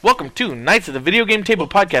Welcome to Knights of the Video Game Table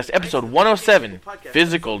Podcast, episode 107,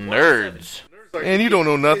 Physical Nerds. And you don't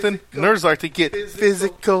know nothing. Nerds like to get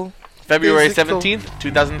physical. February 17th,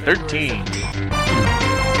 2013.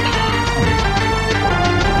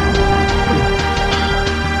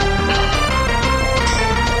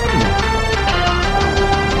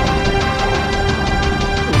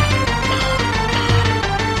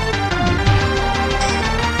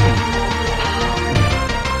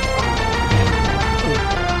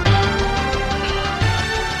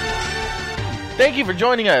 Thank you for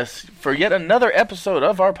joining us for yet another episode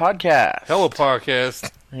of our podcast. Hello,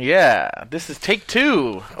 podcast. Yeah, this is take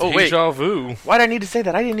 2. Oh, wait. Deja vu. Why did I need to say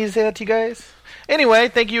that? I didn't need to say that to you guys. Anyway,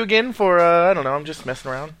 thank you again for, I don't know, I'm just messing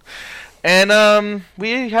around. And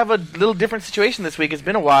we have a little different situation this week. It's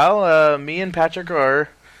been a while. Me and Patrick are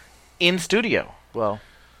in studio. Well,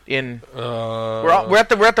 we're at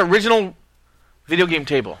the original video game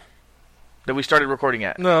table that we started recording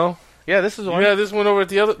at. No. Yeah, this is one. Yeah, this one over at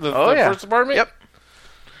the first apartment? Yep.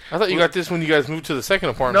 I thought you got this when you guys moved to the second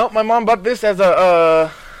apartment. Nope, my mom bought this as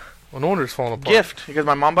a Well, no wonder it's falling apart. gift. Because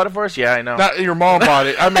my mom bought it for us? Yeah, I know. Not your mom bought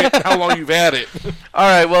it. I mean, how long you've had it.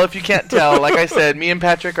 Alright, well, if you can't tell, like I said, me and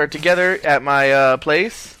Patrick are together at my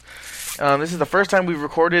place. This is the first time we've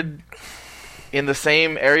recorded in the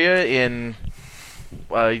same area in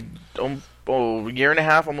a year and a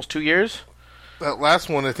half, almost 2 years. That last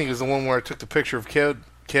one, I think, is the one where I took the picture of Kev.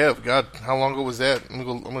 God, how long ago was that? I'm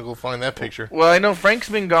gonna go find that picture. Well, I know Frank's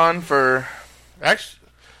been gone for... Actually,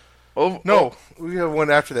 we had one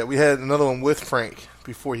after that. We had another one with Frank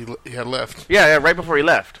before he had left. Yeah, right before he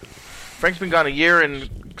left. Frank's been gone a year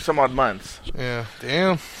and some odd months. Yeah,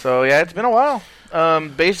 damn. So, yeah, it's been a while.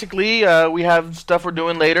 Basically, we have stuff we're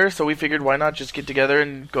doing later, so we figured why not just get together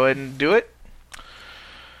and go ahead and do it.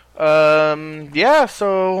 Yeah,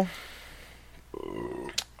 so...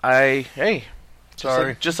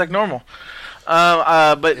 Sorry. Just like normal.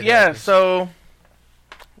 But yeah, so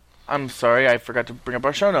I'm sorry, I forgot to bring up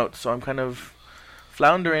our show notes, so I'm kind of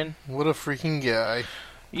floundering. What a freaking guy.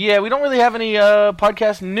 Yeah, we don't really have any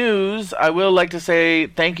podcast news. I will like to say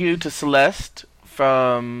thank you to Celeste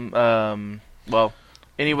from,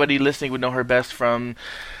 anybody listening would know her best from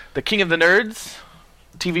the King of the Nerds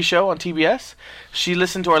TV show on TBS. She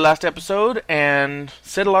listened to our last episode and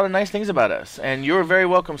said a lot of nice things about us. And you're very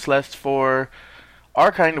welcome, Celeste, for our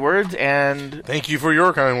kind words. And thank you for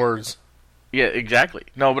your kind words. Yeah, exactly.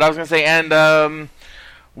 No, but I was going to say, and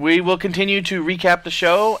we will continue to recap the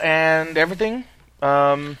show and everything.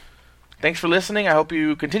 Thanks for listening. I hope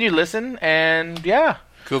you continue to listen. And yeah.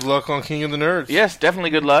 Good luck on King of the Nerds. Yes,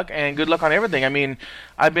 definitely good luck. And good luck on everything. I mean,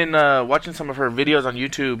 I've been watching some of her videos on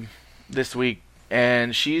YouTube this week.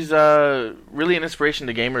 And she's really an inspiration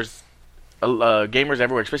to gamers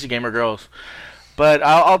everywhere, especially gamer girls. But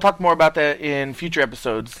I'll talk more about that in future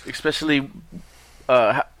episodes, especially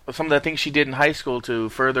some of the things she did in high school to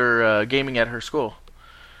further gaming at her school.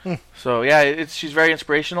 So yeah, she's very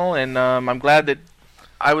inspirational, and I'm glad that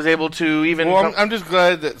I was able to even. Well, I'm just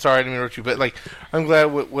glad that. Sorry, I didn't interrupt you, but I'm glad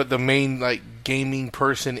what the main gaming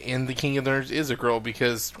person in the King of the Nerds is a girl,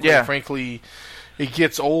 because quite frankly, it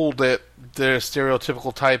gets old that the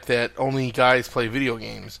stereotypical type that only guys play video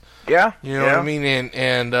games. Yeah. You know what I mean?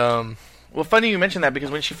 And well, funny you mentioned that, because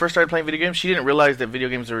when she first started playing video games, she didn't realize that video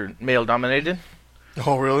games are male-dominated.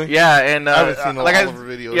 Oh, really? Yeah, and I haven't seen all of her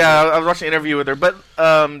videos. Yeah, I was watching an interview with her. But,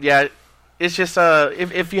 yeah, it's just,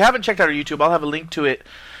 if you haven't checked out her YouTube, I'll have a link to it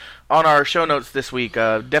on our show notes this week.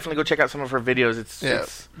 Definitely go check out some of her videos.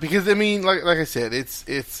 It's because, I mean, like I said,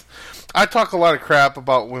 it's I talk a lot of crap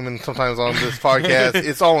about women sometimes on this podcast.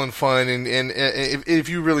 It's all in fun, and if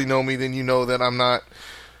you really know me, then you know that I'm not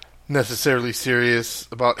necessarily serious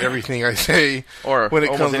about everything I say or when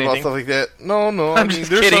it comes about stuff like that. No, I mean,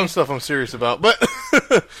 there's some stuff I'm serious about, but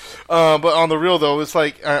on the real though, it's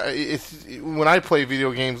like it's when I play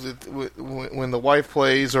video games, when the wife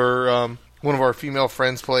plays or one of our female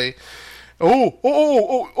friends play.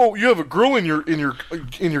 Oh! You have a girl in your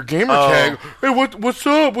gamer tag. Hey, what's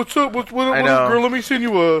up? Girl, let me send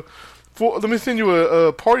you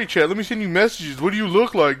a party chat. Let me send you messages. What do you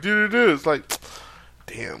look like? It's like,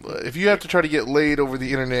 damn. But if you have to try to get laid over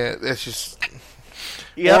the internet, that's just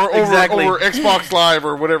exactly over Xbox Live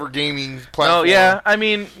or whatever gaming platform. Oh yeah, I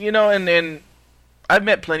mean, and I've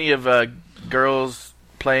met plenty of girls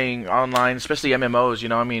playing online, especially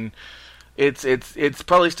MMOs. I mean. It's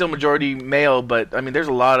probably still majority male, but I mean there's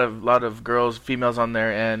a lot of girls, females on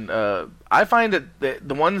there, and I find that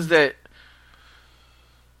the ones that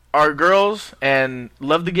are girls and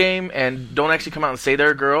love the game and don't actually come out and say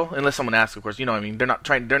they're a girl, unless someone asks, of course. You know what I mean? They're not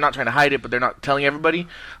trying to hide it, but they're not telling everybody.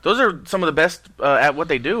 Those are some of the best at what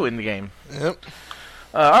they do in the game. Yep.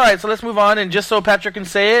 All right, so let's move on. And just so Patrick can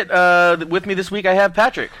say it, with me this week I have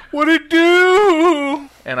Patrick. What it do?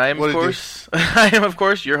 And I am, of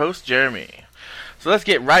course, your host, Jeremy. So let's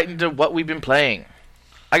get right into what we've been playing.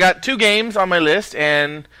 I got 2 games on my list,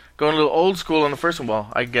 and going a little old school on the first one.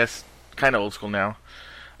 Well, I guess kind of old school now.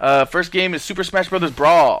 First game is Super Smash Bros.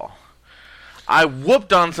 Brawl. I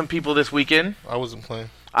whooped on some people this weekend. I wasn't playing.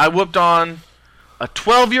 I whooped on a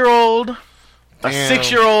 12-year-old, a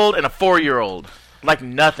 6-year-old, and a 4-year-old. Like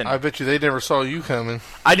nothing. I bet you they never saw you coming.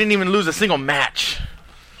 I didn't even lose a single match.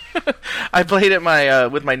 I played it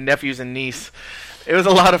with my nephews and niece. It was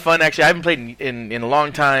a lot of fun, actually. I haven't played in a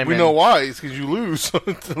long time. We know why. It's because you lose. So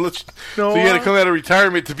you had to come out of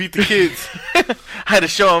retirement to beat the kids. I had to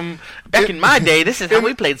show them, back in my day, this is how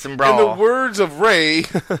we played some Brawl. In the words of Ray,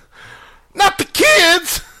 not the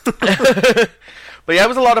kids! But yeah, it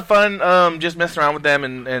was a lot of fun just messing around with them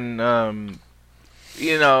and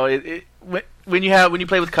you know, when you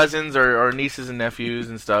play with cousins or nieces and nephews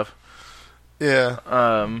and stuff.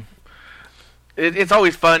 Yeah. It's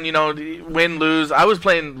always fun, you know, win, lose. I was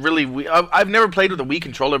playing really I've never played with a Wii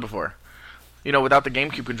controller before. You know, without the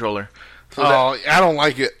GameCube controller. So I don't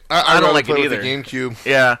like it. I don't like it either. With the GameCube.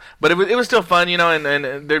 Yeah, but it was still fun, you know,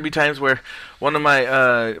 and there'd be times where one of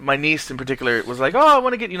my niece in particular was like, "Oh, I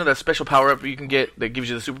want to get, you know, that special power up you can get that gives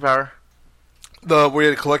you the superpower." Where you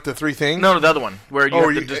had to collect the 3 things? No, the other one where you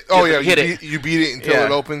have to hit it. You beat it until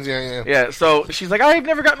it opens. Yeah. Yeah. So she's like, "I've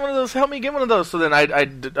never gotten one of those. Help me get one of those." So then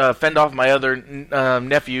I'd fend off my other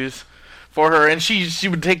nephews for her, and she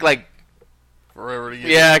would take like forever to get.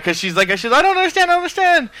 Yeah, because she's like, I don't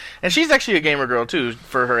understand. And she's actually a gamer girl too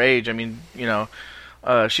for her age. I mean, you know,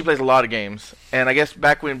 she plays a lot of games. And I guess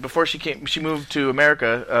before she moved to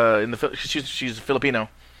America. She's Filipino.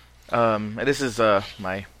 And this is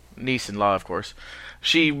my niece-in-law, of course.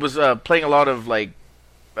 She was playing a lot of like,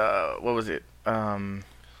 what was it?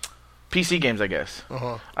 PC games, I guess.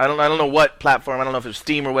 Uh-huh. I don't know what platform. I don't know if it was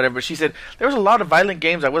Steam or whatever. But she said there was a lot of violent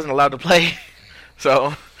games I wasn't allowed to play.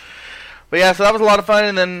 So. But yeah, so that was a lot of fun,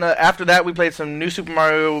 and then after that we played some new Super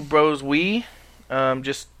Mario Bros. Wii.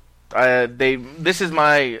 This is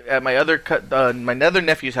at my other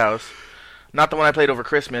nephew's house, not the one I played over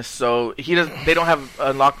Christmas. So they don't have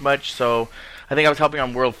unlocked much. So I think I was helping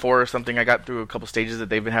on World 4 or something. I got through a couple stages that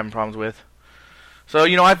they've been having problems with. So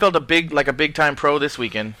you know, I felt a big time pro this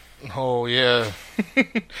weekend. Oh yeah.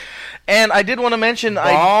 And I did want to mention,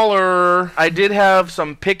 Baller. I did have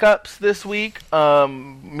some pickups this week.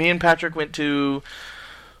 Me and Patrick went to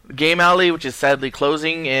Game Alley, which is sadly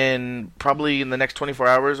closing probably in the next 24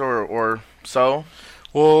 hours or so.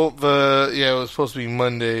 Well, it was supposed to be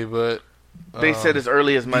Monday, but they said as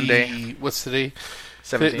early as Monday. What's today?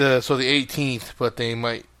 17th. So the 18th, but they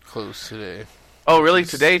might close today. Oh, really?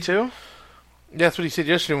 Today too? That's what he said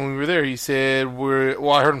yesterday when we were there. He said I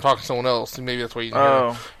heard him talking to someone else, and maybe that's why you didn't hear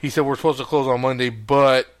him. He said we're supposed to close on Monday,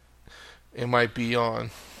 but it might be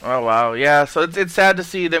on. Oh wow, yeah. So it's sad to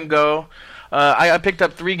see them go. I picked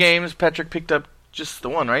up 3 games. Patrick picked up just the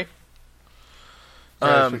one, right?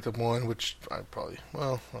 I picked up one, which I probably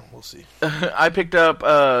we'll see. I picked up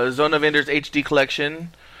Zone of Enders HD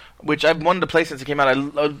Collection, which I've wanted to play since it came out.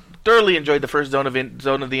 I thoroughly enjoyed the first Zone of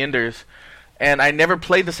the Enders. And I never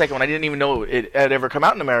played the second one. I didn't even know it had ever come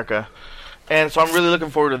out in America. And so I'm really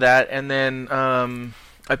looking forward to that. And then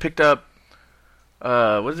I picked up,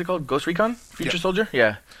 what is it called? Ghost Recon? Future Soldier?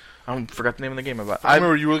 Yeah. I forgot the name of the game. I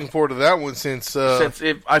remember you were looking forward to that one since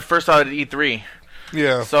I first saw it at E3.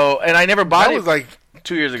 Yeah. So, and I never bought it. That was like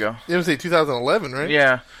 2 years ago. It was 2011, right?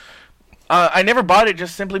 Yeah. I never bought it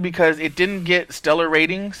just simply because it didn't get stellar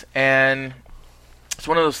ratings. And it's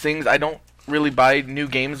one of those things, I don't really buy new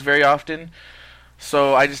games very often.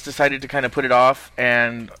 So I just decided to kind of put it off,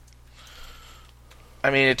 and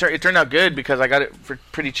I mean, it turned out good because I got it for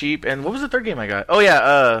pretty cheap. And what was the third game I got? Oh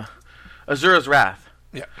yeah, Azura's Wrath.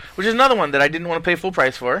 Yeah, which is another one that I didn't want to pay full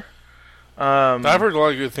price for. I've heard a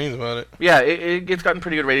lot of good things about it. Yeah, it's gotten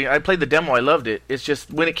pretty good rating. I played the demo, I loved it. It's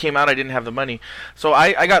just when it came out, I didn't have the money, so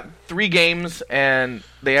I got 3 games, and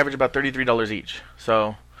they average about $33 each.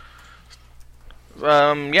 So.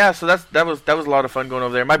 Yeah, so that was a lot of fun going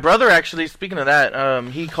over there. My brother, actually, speaking of that,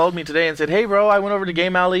 he called me today and said, "Hey, bro, I went over to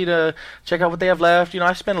Game Alley to check out what they have left. You know,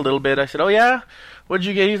 I spent a little bit." I said, "Oh yeah, what'd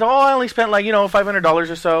you get?" He's, "Oh, I only spent like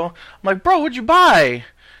 $500 or so." I'm like, "Bro, what'd you buy?"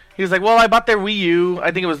 He was like, "Well, I bought their Wii U.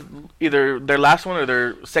 I think it was either their last one or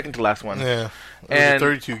their second to last one." Yeah, it was a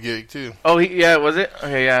 32 gig too. Oh, yeah, was it?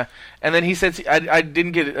 Okay, yeah. And then he said, I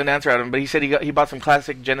didn't get an answer out of him, but he said he bought some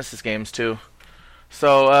classic Genesis games too.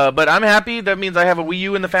 So, but I'm happy. That means I have a Wii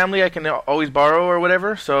U in the family I can always borrow or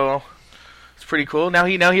whatever. So It's pretty cool. Now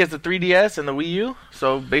he has the 3DS and the Wii U.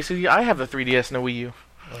 So basically, I have the 3DS and the Wii U.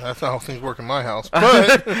 Well, that's not how things work in my house.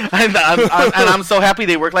 But and I'm so happy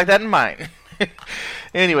they work like that in mine.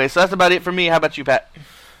 Anyway, so that's about it for me. How about you, Pat?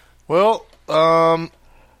 Well,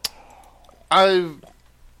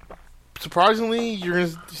 surprisingly, you're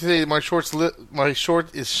gonna say my list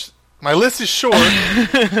is short.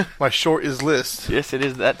 My short is list. Yes, it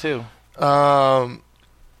is that too.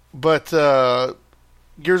 But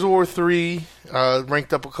Gears of War 3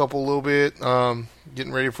 ranked up a little bit.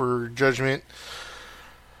 Getting ready for Judgment.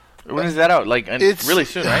 When is that out? Like, it's really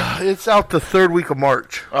soon, right? It's out the third week of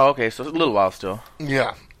March. Oh, okay, so it's a little while still.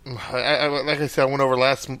 Yeah, like I said, I went over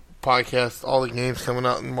last podcast. All the games coming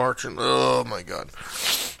out in March, and oh my god.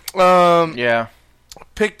 Yeah.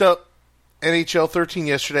 Picked up NHL 13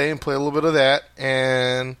 yesterday and played a little bit of that,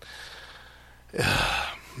 and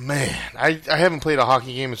man, I haven't played a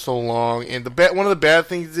hockey game in so long. And one of the bad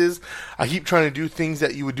things is I keep trying to do things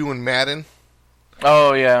that you would do in Madden.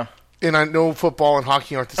 Oh yeah. And I know football and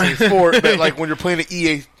hockey aren't the same sport, but like when you're playing an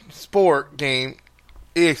EA Sports game,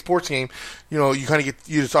 you know, you kind of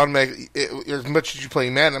you just automatically, as much as you play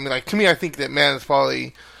Madden. I mean, like, to me, I think that Madden is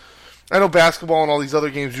probably, I know basketball and all these other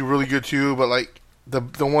games do really good too, but like the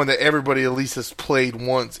one that everybody at least has played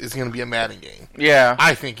once is going to be a Madden game. Yeah,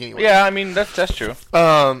 I think anyway. Yeah, I mean that's true.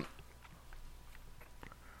 And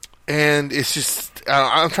it's just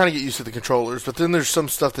I'm trying to get used to the controllers, but then there's some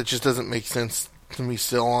stuff that just doesn't make sense to me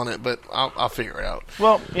still on it, but I'll figure it out.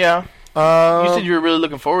 Well, yeah. You said you were really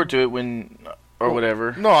looking forward to it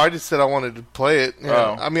whatever. No, I just said I wanted to play it.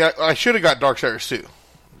 Oh. I mean, I should have got Darksiders 2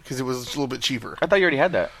 because it was a little bit cheaper. I thought you already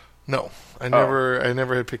had that. No, I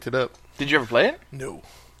never had picked it up. Did you ever play it? No.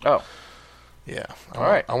 Oh. Yeah. All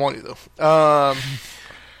right. I want you though.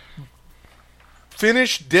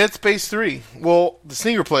 Finished Dead Space 3. Well, the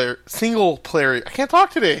single player. I can't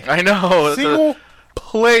talk today. I know. Single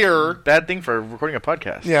player. Bad thing for recording a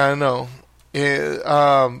podcast. Yeah, I know.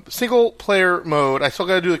 Single player mode. I still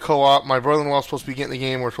got to do the co-op. My brother-in-law's supposed to be getting the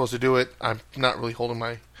game. We're supposed to do it. I'm not really holding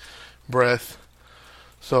my breath.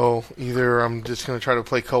 So either I'm just going to try to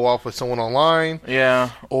play co-op with someone online.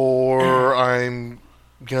 Yeah. Or I'm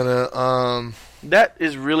going to... That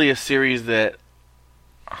is really a series that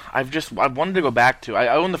I wanted to go back to.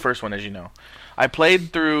 I own the first one, as you know. I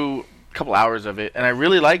played through a couple hours of it, and I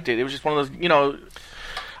really liked it. It was just one of those, you know...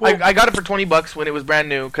 Well, I got it for $20 when it was brand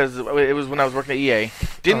new because it was when I was working at EA.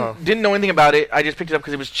 Didn't know anything about it. I just picked it up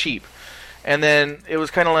because it was cheap, and then it was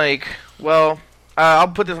kind of like, well, I'll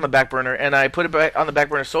put this on the back burner, and I put it back on the back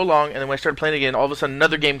burner so long, and then when I started playing again, all of a sudden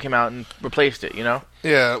another game came out and replaced it. You know?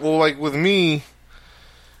 Yeah. Well, like with me,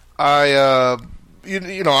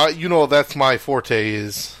 you know that's my forte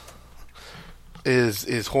is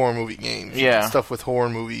horror movie games. Yeah. Stuff with horror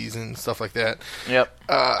movies and stuff like that. Yep.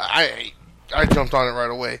 I jumped on it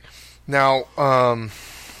right away. Now,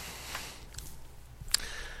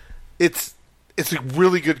 it's a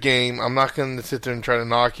really good game. I'm not going to sit there and try to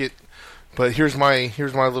knock it, but here's my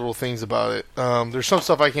little things about it. There's some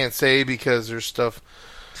stuff I can't say because there's stuff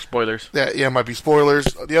spoilers. That might be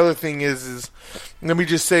spoilers. The other thing is let me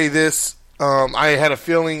just say this. I had a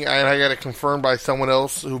feeling, and I got it confirmed by someone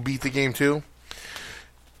else who beat the game too.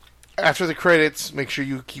 After the credits, make sure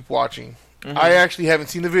you keep watching. Mm-hmm. I actually haven't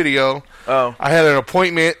seen the video. Oh. I had an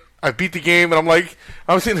appointment. I beat the game, and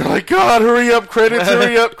I'm sitting there like, God, hurry up, credits,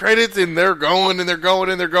 hurry up, credits, and they're going, and they're going,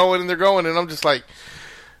 and they're going, and they're going, and I'm just like,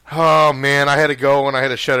 oh, man, I had to go, and I had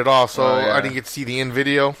to shut it off, so I didn't get to see the end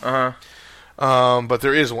video. Uh-huh. But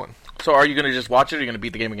there is one. So are you going to just watch it, or are you going to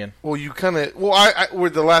beat the game again? Well, you kind of... Well, where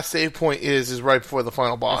the last save point is right before the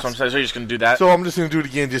final boss. That's what I'm saying, so you're just going to do that? So I'm just going to do it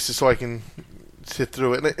again just so I can... sit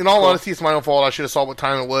through it. In all honesty, it's my own fault. I should have saw what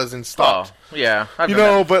time it was and stopped. Oh, yeah. You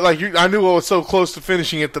know, but like I knew I was so close to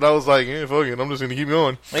finishing it that I was like, fuck it, I'm just going to keep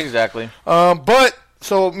going. Exactly. But,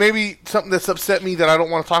 so maybe something that's upset me that I don't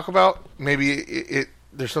want to talk about, maybe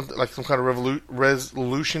there's something like some kind of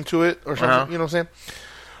resolution to it or something, You know what I'm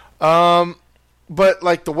saying? But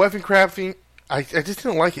like the weapon crafting, I just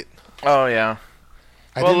didn't like it. Oh, yeah.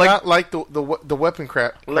 I did not like the weapon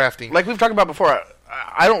crafting. Like we've talked about before,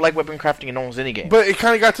 I don't like weapon crafting in almost any game. But it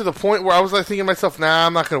kind of got to the point where I was like thinking to myself, nah,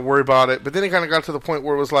 I'm not going to worry about it. But then it kind of got to the point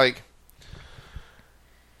where it was like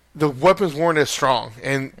the weapons weren't as strong,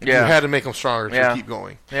 and you had to make them stronger to keep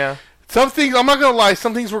going. Yeah. Some things, I'm not going to lie,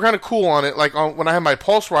 some things were kind of cool on it. Like when I had my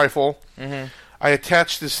pulse rifle, I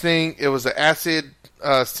attached this thing. It was an acid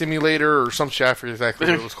simulator or some shit. I forget exactly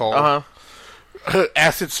what it was called.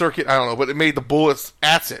 Acid circuit, I don't know, but it made the bullets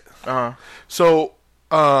acid. So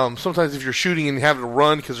sometimes if you're shooting and you have to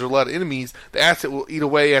run because there are a lot of enemies, the acid will eat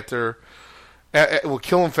away at it will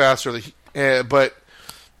kill them faster. But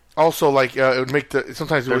Also, like it would make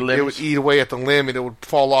sometimes it would eat away at the limb and it would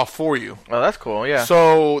fall off for you. Oh, that's cool. Yeah.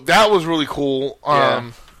 So that was really cool.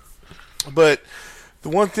 But the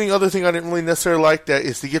other thing I didn't really necessarily like that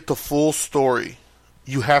is to get the full story,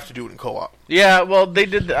 you have to do it in co-op. Yeah. Well, they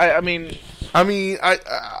did. I don't know.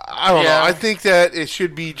 I think that it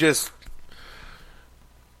should be just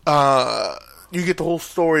you get the whole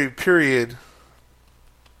story period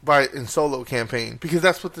in solo campaign, because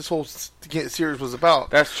that's what this whole series was about.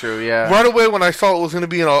 That's true, yeah. Right away when I saw it was going to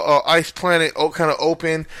be an ice planet, kind of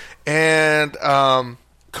open, and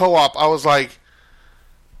co-op, I was like,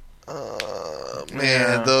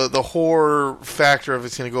 man, the horror factor of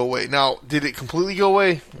it's going to go away. Now, did it completely go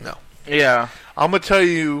away? No. Yeah. I'm going to tell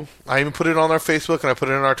you, I even put it on our Facebook and I put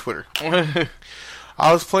it on our Twitter.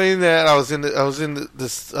 I was playing that. I was in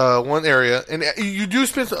this one area, and you do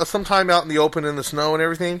spend some time out in the open in the snow and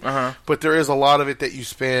everything. But there is a lot of it that you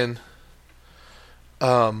spend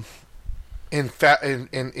in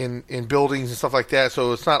buildings and stuff like that.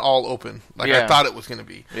 So it's not all open like I thought it was going to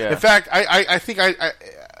be. Yeah. In fact, I think I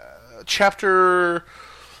chapter,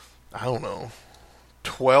 I don't know,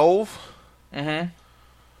 12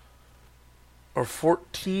 or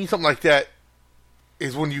 14, something like that,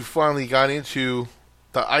 is when you finally got into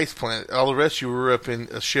the ice planet. All the rest you were up in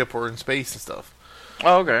a ship or in space and stuff.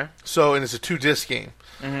 Oh, okay. So, and it's a 2-disc game.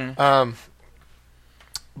 Anyway,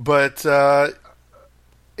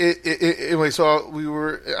 so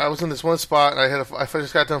I was in this one spot, and I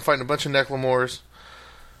just got done fighting a bunch of Neclamores.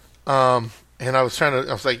 And I was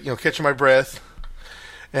like, catching my breath.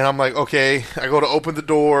 And I'm like, okay, I go to open the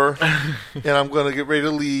door, and I'm going to get ready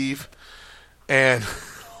to leave. And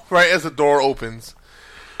right as the door opens,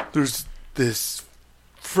 there's this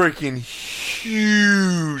freaking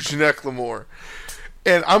huge Neclamore.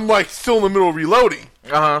 And I'm like still in the middle of reloading.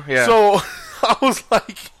 Yeah. So I was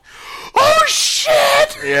like, oh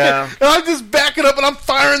shit! Yeah. And I'm just backing up and I'm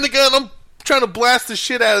firing the gun. I'm trying to blast the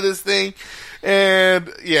shit out of this thing.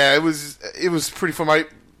 And yeah, it was pretty fun.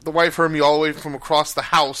 The wife heard me all the way from across the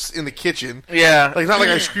house in the kitchen. Yeah. Like, not like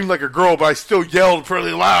I screamed like a girl, but I still yelled pretty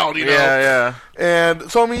loud, you know? Yeah.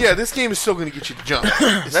 And so, I mean, yeah, this game is still going to get you to jump.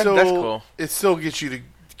 That's cool. It still gets you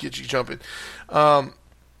jumping. A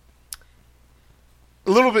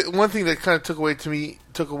little bit, one thing that kind of took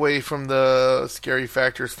away from the scary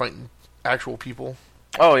factor is fighting actual people.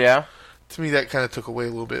 Oh, yeah. To me, that kind of took away a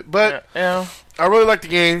little bit. But yeah. I really like the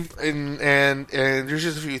game, and there's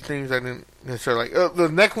just a few things I didn't necessarily like. The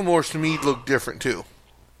Neclamores to me look different too.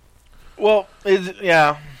 Well,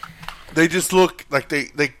 yeah. They just look like they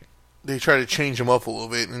try to change them up a little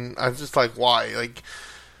bit, and I'm just like, why? Like,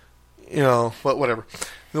 but whatever.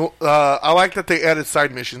 I like that they added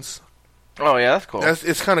side missions. Oh yeah, that's cool.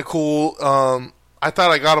 It's kind of cool. I thought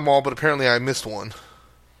I got them all, but apparently I missed one.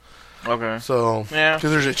 Okay. So yeah, because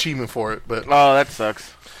there's an achievement for it, but oh, that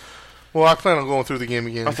sucks. Well, I plan on going through the game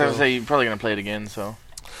again. I was going to say, you're probably going to play it again, so.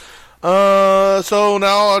 So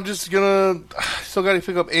now I'm just going to... Still got to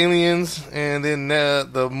pick up Aliens, and then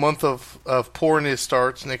the month of poorness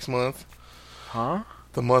starts next month. Huh?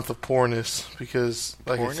 The month of poorness, because,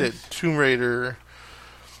 like I said, Tomb Raider,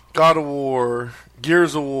 God of War,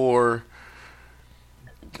 Gears of War,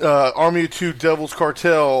 Army of Two, Devil's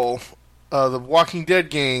Cartel, the Walking Dead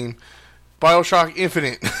game, BioShock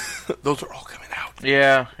Infinite. Those are all coming out.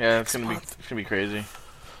 Yeah, it's gonna be crazy.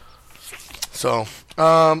 So,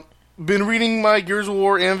 been reading my Gears of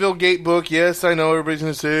War Anvil Gate book. Yes, I know everybody's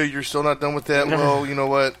gonna say you're still not done with that. Well, you know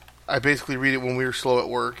what? I basically read it when we were slow at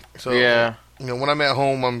work. So yeah, when I'm at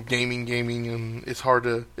home, I'm gaming, and it's hard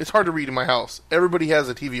to read in my house. Everybody has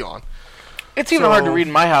a TV on. It's even hard to read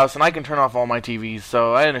in my house, and I can turn off all my TVs.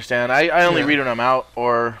 So I understand. I only read when I'm out,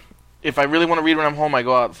 or if I really want to read when I'm home, I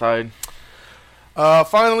go outside.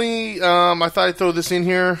 Finally, I thought I'd throw this in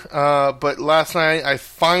here, but last night I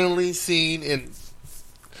finally seen, and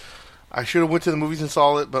I should have went to the movies and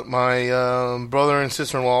saw it, but my brother and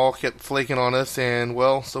sister-in-law kept flaking on us, and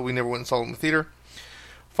so we never went and saw it in the theater.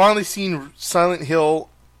 Finally seen Silent Hill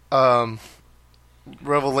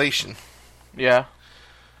Revelation. Yeah.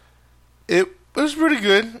 It was pretty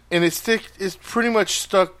good, and it's pretty much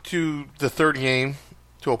stuck to the third game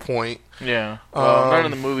to a point. Yeah. None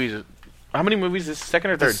of the movies... How many movies? Is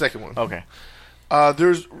second or third? The second one. Okay.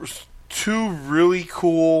 There's two really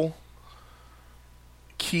cool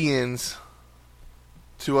key-ins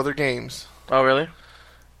to other games. Oh, really?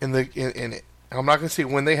 In it. I'm not going to say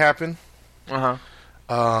when they happen.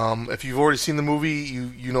 If you've already seen the movie,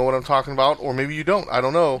 you know what I'm talking about, or maybe you don't. I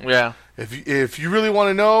don't know. Yeah. If you really want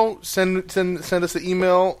to know, send us an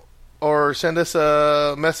email or send us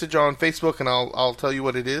a message on Facebook, and I'll tell you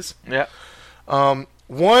what it is. Yeah.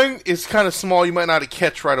 One is kind of small. You might not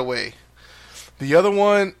catch right away. The other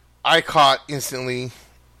one I caught instantly,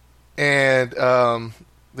 and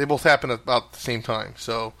they both happen at about the same time.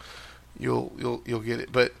 So you'll get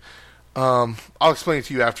it. But I'll explain it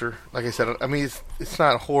to you after. Like I said, I mean it's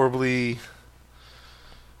not horribly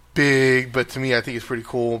big, but to me I think it's pretty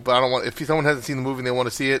cool. But I don't want, if someone hasn't seen the movie and they want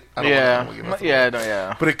to see it, I don't want to give them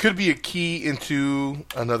yeah. But it could be a key into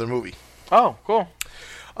another movie. Oh, cool.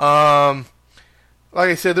 Like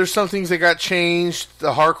I said, there's some things that got changed.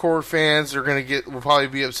 The hardcore fans will probably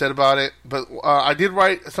be upset about it. But I did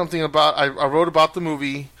write something about. I wrote about the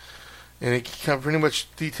movie, and it kind of pretty much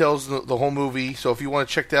details the whole movie. So if you want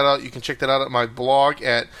to check that out, you can check that out at my blog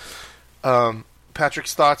at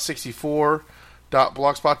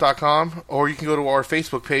patrickstotts64.blogspot.com, or you can go to our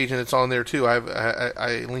Facebook page and it's on there too.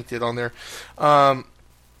 I linked it on there.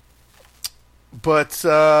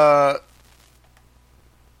 But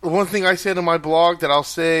one thing I said in my blog that I'll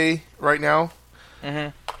say right now,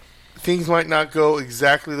 things might not go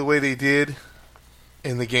exactly the way they did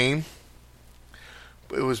in the game.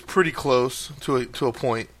 It was pretty close to a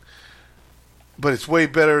point. But it's way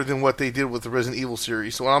better than what they did with the Resident Evil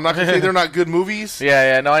series. So I'm not going to say they're not good movies.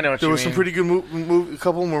 Yeah, no, I know what you mean. There was some pretty good a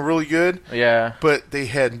couple of them were really good. Yeah. But they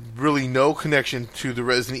had really no connection to the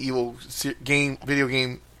Resident Evil video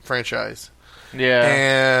game franchise. Yeah.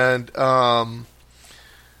 And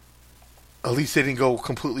at least they didn't go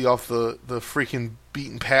completely off the freaking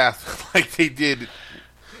beaten path like they did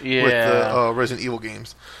with the Resident Evil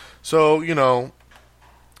games. So, and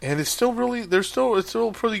it's still it's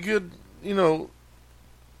still pretty good, the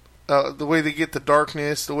way they get the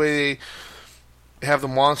darkness, the way they have the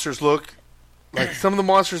monsters look. Like some of the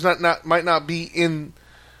monsters might not be in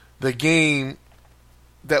the game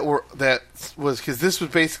that was, because this was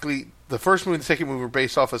basically the first movie and the second movie were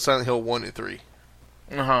based off of Silent Hill 1 and 3.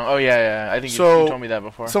 Oh, yeah. I think you told me that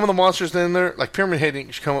before. Some of the monsters in there, like Pyramid Head,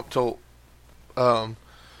 didn't come up till Silent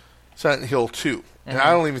Hill 2. And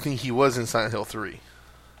I don't even think he was in Silent Hill 3.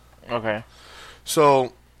 Okay.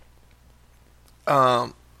 So,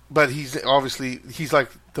 but he's like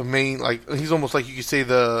the main, like, he's almost like you could say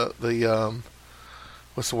the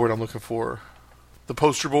what's the word I'm looking for? The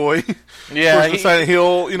poster boy. Yeah. For Silent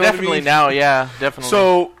Hill, you know definitely what I mean? now, yeah, definitely.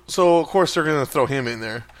 So of course they're going to throw him in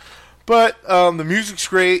there. But the music's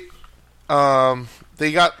great.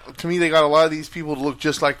 They got a lot of these people to look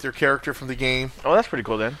just like their character from the game. Oh, that's pretty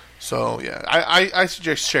cool then. So yeah, I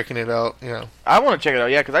suggest checking it out. I want to check it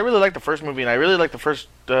out. Yeah, because I really like the first movie and I really like the first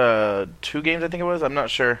 2 games. I think it was. I'm not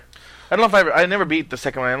sure. I don't know if I never beat the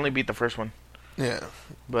second one. I only beat the first one. Yeah,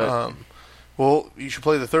 but well, you should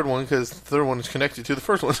play the third one because the third one is connected to the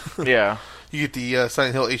first one. Yeah, you get the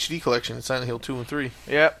Silent Hill HD collection, Silent Hill 2 and 3.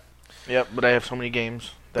 Yep. But I have so many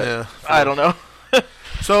games. Yeah, I don't know.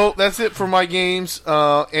 So that's it for my games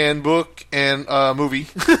and book and movie.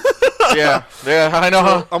 yeah, I know.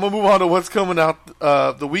 So I'm gonna move on to what's coming out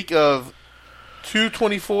the week of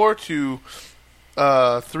 2/24 to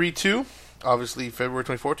 3/2. Obviously, February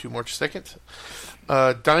 24th to March 2nd.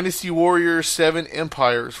 Dynasty Warriors 7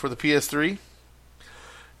 Empires for the PS3.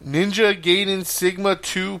 Ninja Gaiden Sigma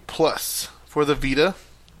 2 Plus for the Vita.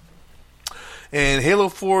 And Halo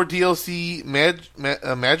 4 DLC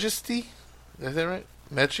Majesty. Is that right?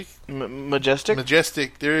 Majestic?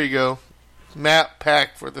 Majestic. There you go. Map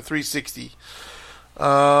pack for the 360.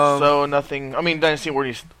 So nothing. I mean, Dynasty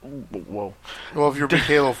Warriors. Whoa. Well, if you're a big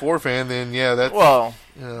Halo 4 fan, then yeah, that's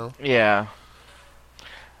Yeah.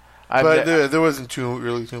 But there wasn't too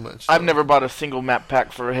much. So. I've never bought a single map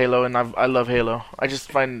pack for Halo, and I love Halo. I just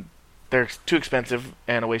find they're too expensive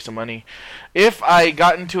and a waste of money. If I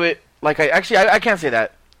got into it, I can't say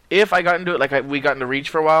that. If I got into it, we got into Reach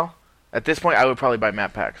for a while, at this point, I would probably buy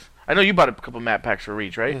map packs. I know you bought a couple map packs for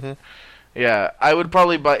Reach, right? Mm-hmm. Yeah, I would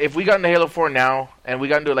probably buy, if we got into Halo 4 now, and we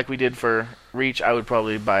got into it like we did for Reach, I would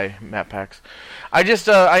probably buy map packs. I just,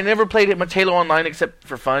 I never played it much Halo Online except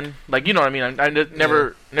for fun. Like, you know what I mean? I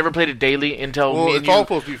never played it daily until me and you... Well, it's all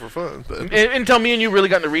supposed to be for fun. But. Until me and you really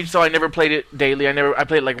got into Reach, so I never played it daily. I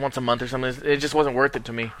played it like once a month or something. It just wasn't worth it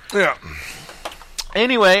to me. Yeah.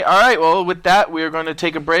 Anyway, alright, well, with that, we are going to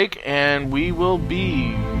take a break, and we will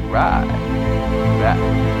be right back.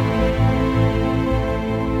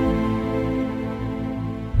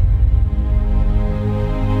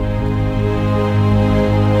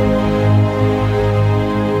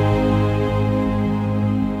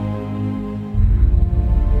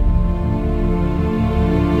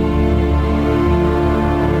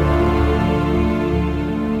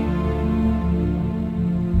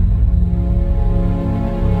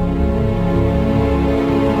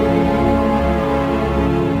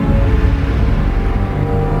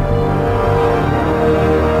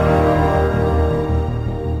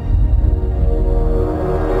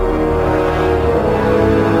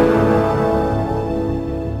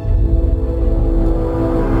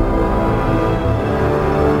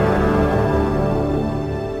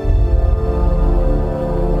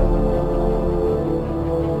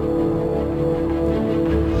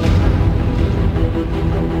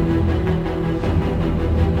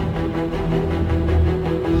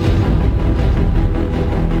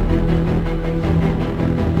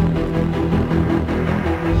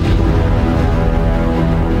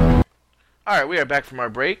 All right, we are back from our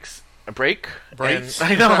breaks. Breaks?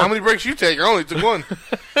 I know. How many breaks you take? I only took one.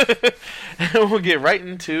 And we'll get right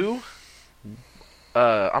into...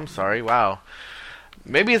 I'm sorry, wow.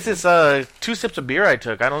 Maybe it's this 2 sips of beer I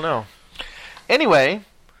took. I don't know. Anyway,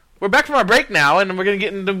 we're back from our break now, and we're going to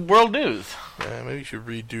get into world news. Yeah, maybe you should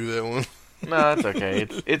redo that one. No, that's okay.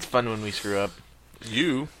 It's fun when we screw up.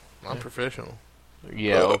 I'm professional.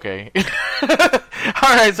 Yeah, okay.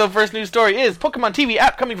 Alright, so first news story is Pokemon TV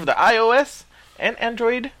app coming for the iOS and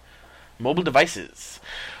Android mobile devices.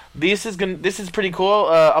 This is pretty cool.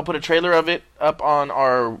 I'll put a trailer of it up on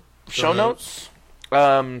our show notes.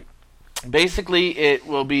 Basically, it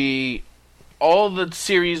will be all the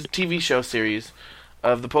TV show series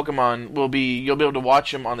of the Pokemon you'll be able to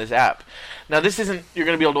watch them on this app. Now, this isn't you're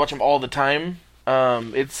going to be able to watch them all the time.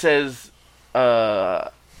 It says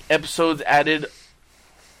episodes added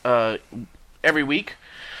every week.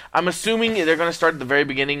 I'm assuming they're going to start at the very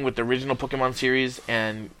beginning with the original Pokemon series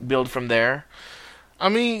and build from there. I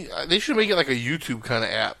mean, they should make it like a YouTube kind of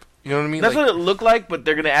app. You know what I mean? That's what it looked like, but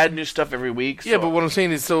they're going to add new stuff every week. Yeah, but what I'm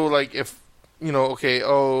saying is, so like if,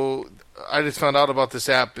 I just found out about this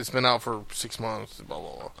app. It's been out for 6 months, blah,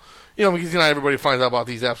 blah, blah. Because not everybody finds out about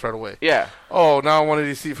these apps right away. Yeah. Oh, now I wanted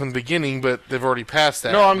to see it from the beginning, but they've already passed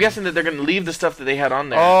that. No, I'm guessing that they're going to leave the stuff that they had on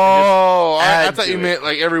there. Oh, I thought you meant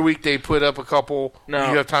like every week they put up a couple. No.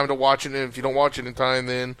 You have time to watch it, and if you don't watch it in time,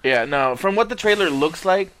 then... Yeah, no. From what the trailer looks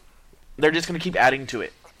like, they're just going to keep adding to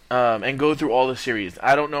it and go through all the series.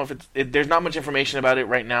 I don't know if there's not much information about it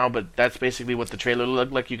right now, but that's basically what the trailer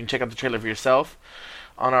looked like. You can check out the trailer for yourself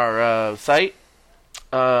on our site.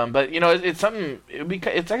 But it's something.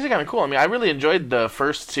 It's actually kind of cool. I mean, I really enjoyed the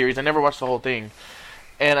first series. I never watched the whole thing,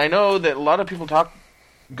 and I know that a lot of people talk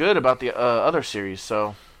good about the other series.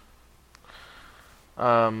 So,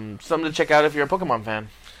 something to check out if you're a Pokemon fan.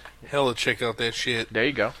 Hella check out that shit. There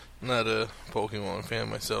you go. I'm not a Pokemon fan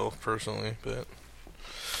myself personally, but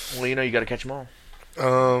you got to catch them all.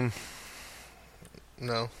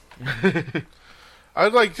 No.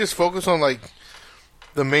 I'd like just focus on like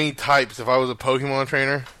the main types if I was a Pokemon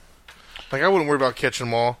trainer. Like, I wouldn't worry about catching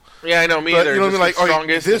them all. Yeah, I know, me either. You know what I mean? Like,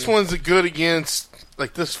 okay, this one's good against,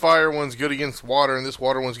 like, this fire one's good against water, and this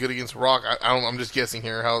water one's good against rock. I'm just guessing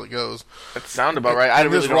here how it goes. That sounds about right. I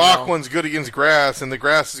really this don't rock know. one's good against grass, and the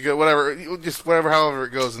grass is good, however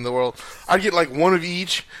it goes in the world. I'd get, like, one of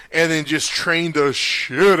each, and then just train the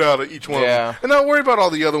shit out of each one of them. And not worry about all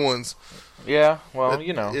the other ones. Yeah, well,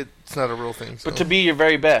 It's not a real thing. So. But to be your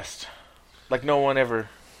very best. Like no one ever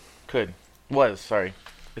could. Sorry.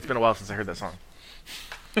 It's been a while since I heard that song.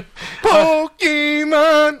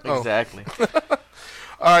 Pokemon! Exactly.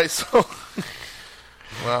 Alright, so...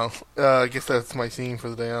 Well, I guess that's my scene for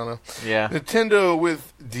the day, I don't know. Yeah. Nintendo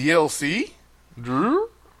with DLC?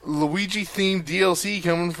 Luigi-themed DLC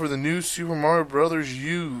coming for the new Super Mario Bros.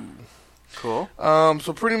 U. Cool.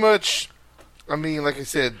 So pretty much, I mean, like I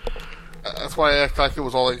said... That's why I act like it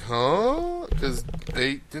was all like, huh? Because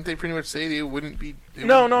they pretty much say they wouldn't be.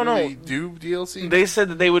 No. Do DLC? They said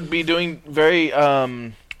that they would be doing very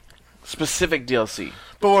specific DLC.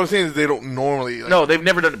 But what I'm saying is they don't normally. No, they've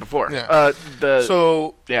never done it before. Yeah.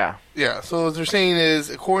 Yeah. Yeah. So what they're saying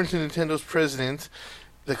is, according to Nintendo's president,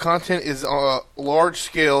 the content is large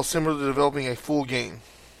scale, similar to developing a full game.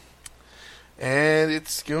 And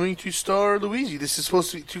it's going to star Luigi. This is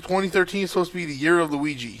supposed to be 2013 is supposed to be the year of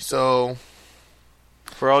Luigi. So,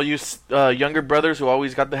 for all you younger brothers who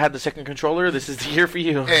always had the second controller, this is the year for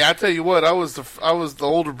you. Hey, I tell you what, I was the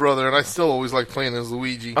older brother, and I still always liked playing as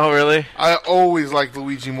Luigi. Oh, really? I always liked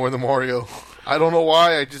Luigi more than Mario. I don't know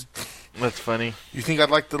why. I just. That's funny. You think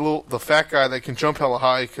I'd like the fat guy that can jump hella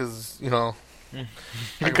high? Because I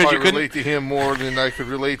could probably relate to him more than I could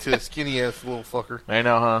relate to a skinny ass little fucker. I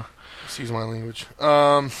know, huh? Excuse my language.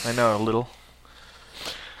 I know a little.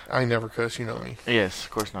 I never cuss, you know me. Yes, of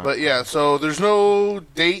course not. But yeah, so there's no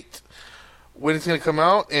date when it's going to come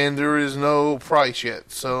out, and there is no price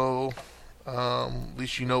yet. So at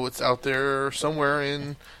least you know it's out there somewhere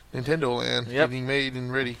in Nintendo Land, getting made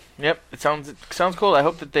and ready. Yep, it sounds cool. I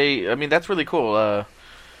hope that that's really cool.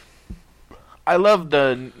 I love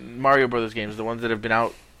the Mario Brothers games, the ones that have been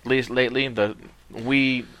out lately. The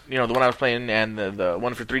Wii, the one I was playing, and the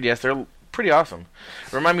one for 3DS, they're pretty awesome.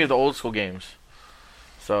 Remind me of the old school games.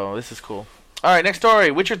 So, this is cool. Alright, next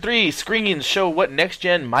story. Witcher 3 screenings show what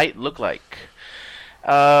next-gen might look like.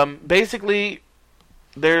 Basically,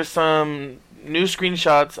 there's some new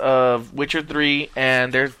screenshots of Witcher 3,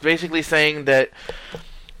 and they're basically saying that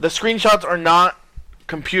the screenshots are not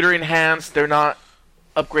computer-enhanced, they're not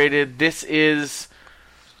upgraded. This is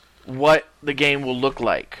what the game will look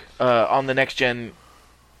like on the next gen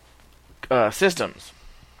systems.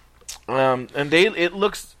 And it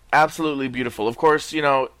looks absolutely beautiful. Of course, you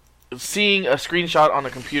know, seeing a screenshot on a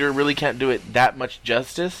computer really can't do it that much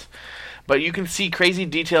justice. But you can see crazy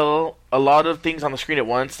detail, a lot of things on the screen at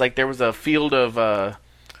once. Like there was a field of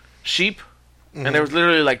sheep, and there was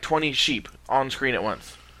literally like 20 sheep on screen at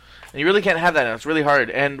once. And you really can't have that now. It's really hard.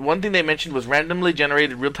 And one thing they mentioned was randomly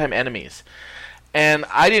generated real-time enemies. And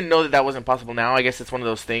I didn't know that wasn't possible now. I guess it's one of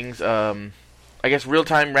those things. I guess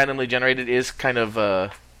real-time randomly generated is kind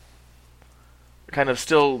of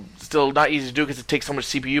still not easy to do because it takes so much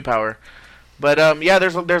CPU power. But yeah,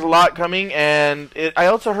 there's a lot coming, and I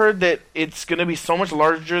also heard that it's going to be so much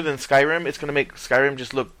larger than Skyrim. It's going to make Skyrim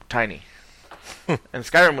just look tiny. And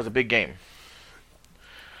Skyrim was a big game.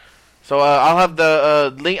 So I'll have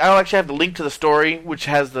the link. I'll actually have the link to the story, which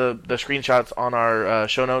has the screenshots on our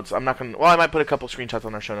show notes. I'm not gonna. Well, I might put a couple screenshots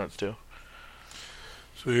on our show notes too.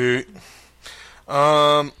 Sweet.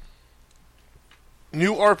 New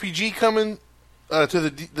RPG coming to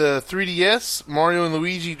the 3DS. Mario and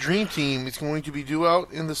Luigi Dream Team is going to be due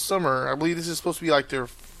out in the summer. I believe this is supposed to be like their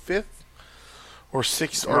 5th or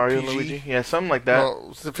 6th Mario RPG. And Luigi, yeah, something like that. Well,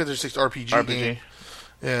 it's the 5th or 6th RPG game.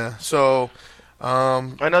 Yeah. So.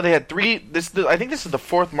 I know they had 3. I think this is the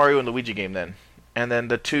 4th Mario and Luigi game then, and then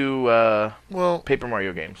the 2 Paper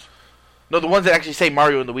Mario games. No, the ones that actually say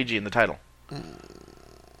Mario and Luigi in the title.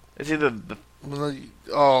 It's either the. Okay.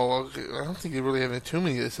 I don't think they really have too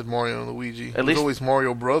many that said Mario and Luigi. At least always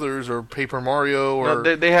Mario Brothers or Paper Mario or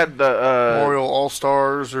no, they had the Mario All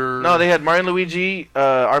Stars or no, they had Mario and Luigi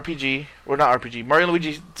RPG or not RPG. Mario and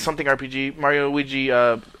Luigi something RPG. Mario and Luigi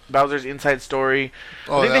Bowser's Inside Story.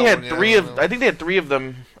 I think they had three of. I think they had 3 of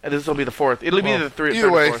them, and this will be the 4th. It'll be the 3rd.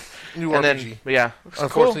 Either way, 4th. new and RPG. Then, yeah,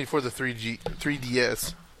 unfortunately for the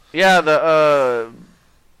 3DS. Yeah, that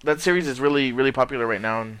series is really really popular right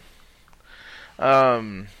now. And,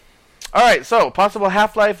 all right, so possible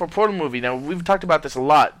Half-Life or Portal movie. Now we've talked about this a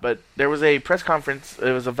lot, but there was a press conference.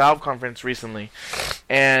 It was a Valve conference recently,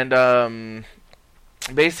 and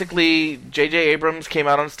basically J.J. Abrams came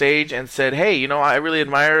out on stage and said, "Hey, you know, I really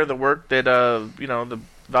admire the work that the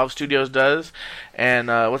Valve Studios does." And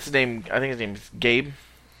what's his name? I think his name is Gabe,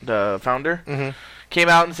 the founder. Came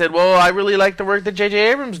out and said, "Well, I really like the work that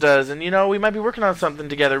J.J. Abrams does, and you know, we might be working on something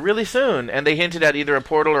together really soon." And they hinted at either a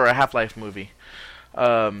Portal or a Half-Life movie.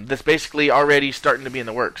 That's basically already starting to be in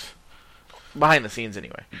the works, behind the scenes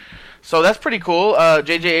anyway. So that's pretty cool.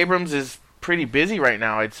 J.J. Abrams is pretty busy right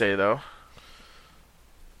now, I'd say, though.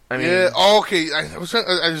 I mean, yeah. Oh, okay. I was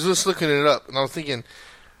just looking it up, and I was thinking,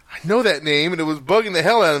 I know that name, and it was bugging the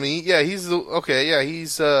hell out of me. Yeah, he's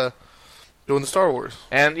doing the Star Wars,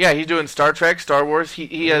 and yeah, he's doing Star Trek, Star Wars.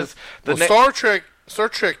 He has the Star Trek. Star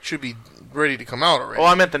Trek should be ready to come out already. Oh,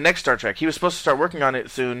 I meant the next Star Trek. He was supposed to start working on it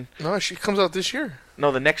soon. No, it comes out this year.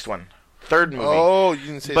 No, the next one. 3rd movie. Oh, you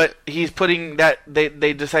didn't say but that. He's putting that...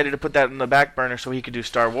 They decided to put that in the back burner so he could do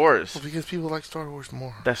Star Wars. Well, because people like Star Wars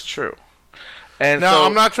more. That's true. And now,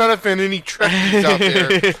 I'm not trying to offend any Trekkies out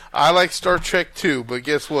there. I like Star Trek too, but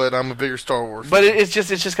guess what? I'm a bigger Star Wars fan. But it's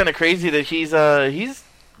just kind of crazy that he's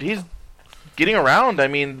getting around. I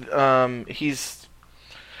mean, I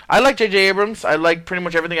like J.J. Abrams. I like pretty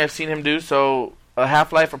much everything I've seen him do, so a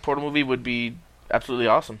Half-Life or Portal movie would be absolutely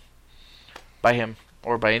awesome. By him.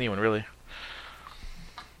 Or by anyone, really.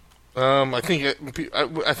 I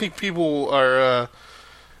think people are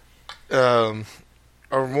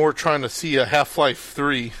more trying to see a Half-Life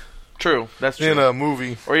 3. True, that's true. In a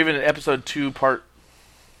movie. Or even an episode 2 part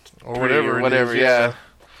or whatever. Yeah.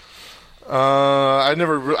 I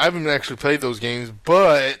haven't actually played those games,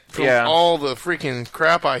 but from all the freaking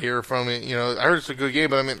crap I hear from it, you know, I heard it's a good game,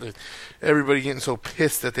 but I mean, everybody getting so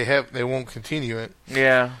pissed that they won't continue it.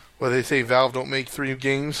 Yeah. Well, they say Valve don't make 3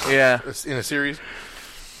 games. Yeah. In a series.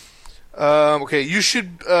 Okay, you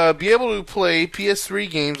should be able to play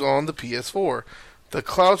PS3 games on the PS4. The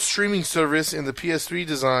cloud streaming service in the PS3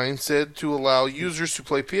 design said to allow users to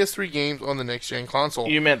play PS3 games on the next-gen console.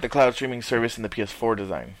 You meant the cloud streaming service in the PS4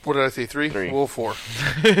 design. What did I say, 3? 3. Well, 4.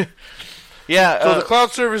 Yeah. So the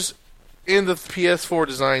cloud service in the PS4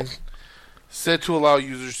 design said to allow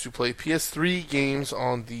users to play PS3 games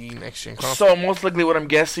on the next-gen console. So most likely what I'm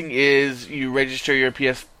guessing is you register your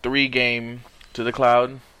PS3 game to the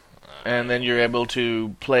cloud, and then you're able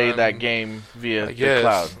to play that game via the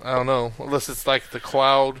cloud. I don't know. Unless it's like the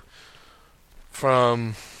cloud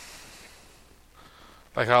from...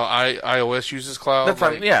 Like how iOS uses cloud. That's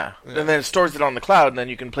like, yeah. And then it stores it on the cloud, and then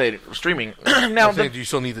you can play it streaming. Now, do you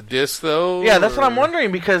still need the disc, though? Yeah, that's what I'm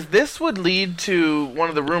wondering, because this would lead to one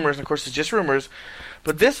of the rumors, and of course it's just rumors,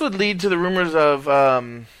 but this would lead to the rumors of,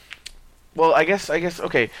 well, I guess,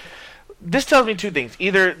 okay. this tells me two things.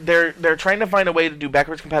 Either they're trying to find a way to do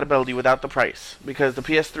backwards compatibility without the price, because the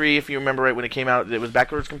PS3, if you remember right when it came out, it was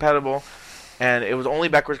backwards compatible, and it was only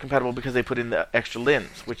backwards compatible because they put in the extra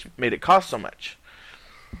lens, which made it cost so much.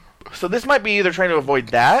 So this might be either trying to avoid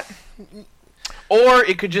that, or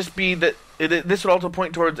it could just be that this would also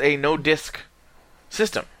point towards a no-disc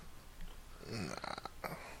system,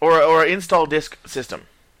 or an install disc system,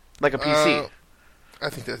 like a PC. I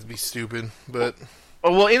think that'd be stupid, but...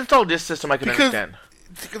 Oh, well, install disc system I can understand.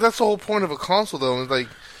 That's the whole point of a console, though. Like,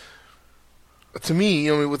 to me,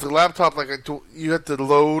 with the laptop, like you have to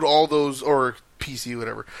load all those, or PC,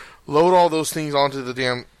 whatever, load all those things onto the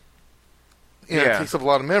damn... It takes up a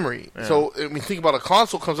lot of memory. Yeah. So, think about a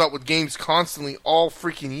console comes out with games constantly all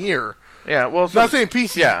freaking year. Yeah, well... So, not saying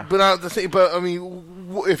PC, but not the same... But,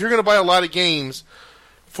 if you're going to buy a lot of games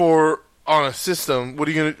on a system, what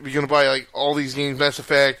are you gonna buy? Like all these games, Mass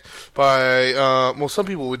Effect. Some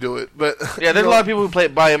people would do it, but yeah, there's a lot of people who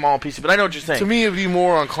buy them all on PC. But I know what you're saying. To me, it'd be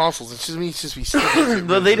more on consoles. It's just be stupid.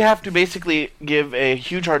 They'd have to basically give a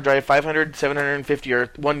huge hard drive, 500, 750,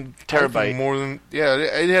 or 1 terabyte. More than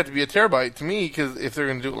it'd have to be a terabyte to me, because if they're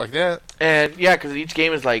gonna do it like that, and because each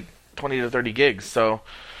game is like 20 to 30 gigs, so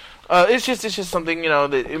it's just something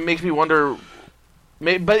that it makes me wonder.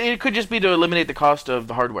 But it could just be to eliminate the cost of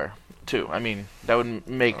the hardware too. I mean, that would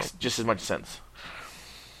make just as much sense.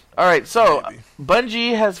 All right, so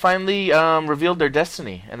Bungie has finally revealed their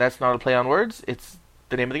Destiny, and that's not a play on words. It's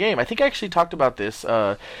the name of the game. I think I actually talked about this,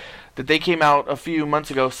 that they came out a few months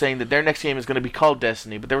ago saying that their next game is going to be called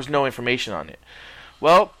Destiny, but there was no information on it.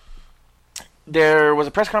 Well, there was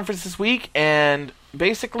a press conference this week, and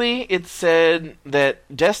basically it said that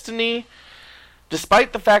Destiny,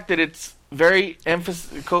 despite the fact that it's very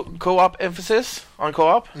co-op emphasis on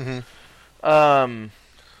co-op, and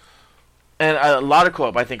a lot of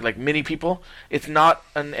co-op. I think like many people. It's not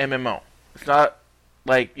an MMO. It's not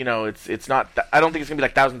like It's not. I don't think it's gonna be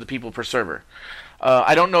like thousands of people per server.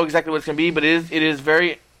 I don't know exactly what it's gonna be, but it is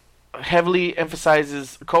very heavily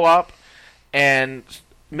emphasizes co-op and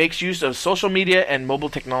makes use of social media and mobile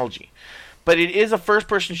technology. But it is a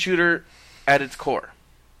first-person shooter at its core.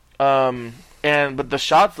 But the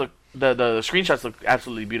shots look. The screenshots look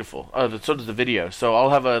absolutely beautiful. So does the video. So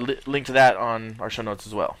I'll have a link to that on our show notes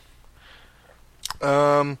as well.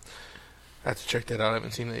 I have to check that out. I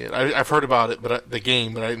haven't seen it yet. I've heard about it, but the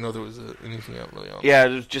game, but I didn't know there was anything out really on. Yeah,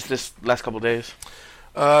 it was just this last couple of days.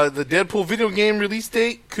 The Deadpool video game release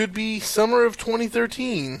date could be summer of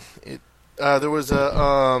 2013. There was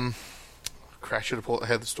a I should have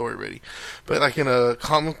had the story ready, but like in a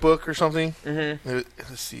comic book or something. Mm-hmm.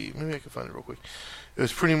 Let's see, maybe I can find it real quick. It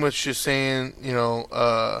was pretty much just saying,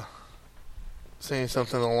 saying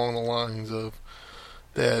something along the lines of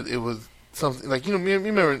that it was something like you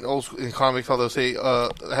remember in old school, in comics how they'll say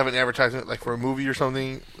have an advertisement like for a movie or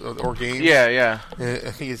something or games. Yeah. And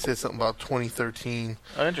I think it said something about 2013.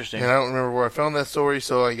 Oh, interesting. And I don't remember where I found that story,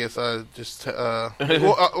 so I guess I just when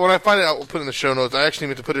I find it out, we'll put it in the show notes. I actually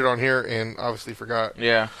meant to put it on here and obviously forgot.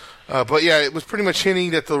 Yeah. But yeah, it was pretty much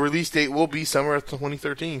hinting that the release date will be summer of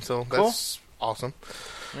 2013. So that's cool. Awesome.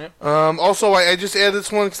 Yep. Also, I just added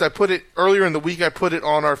this one because I put it earlier in the week. I put it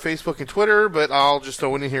on our Facebook and Twitter, but I'll just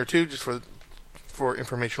throw it in here too, just for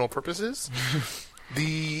informational purposes.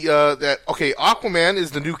 Aquaman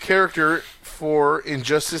is the new character for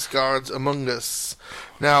Injustice: Gods Among Us.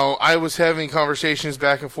 Now, I was having conversations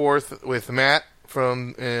back and forth with Matt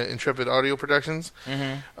from Intrepid Audio Productions,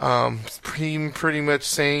 pretty much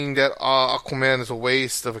saying that Aquaman is a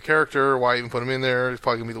waste of a character. Why even put him in there? He's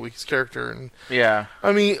probably gonna be the weakest character. And yeah,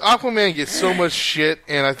 I mean, Aquaman gets so much shit,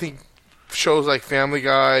 and I think shows like Family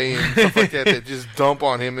Guy and stuff like that just dump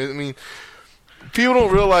on him. I mean, people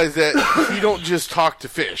don't realize that he don't just talk to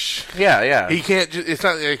fish. Yeah. He can't. It's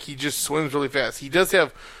not like he just swims really fast. He does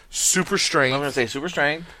have super strength. I'm gonna say super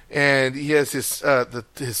strength, and he has his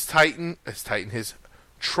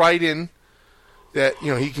Trident that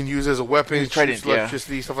he can use as a weapon. His Trident,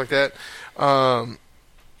 electricity, stuff like that.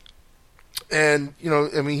 And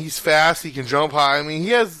I mean, he's fast. He can jump high. I mean, he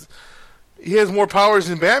has more powers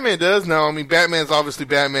than Batman does. Now, I mean, Batman's obviously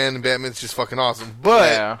Batman, and Batman's just fucking awesome.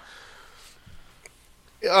 But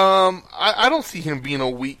I don't see him being a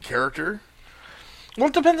weak character. Well,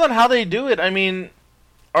 it depends on how they do it. I mean,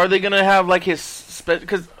 are they going to have, like, his...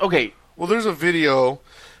 Because, okay. Well, there's a video.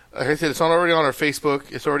 Like I said, it's already on our Facebook.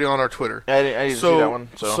 It's already on our Twitter. I didn't see that one.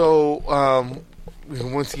 So,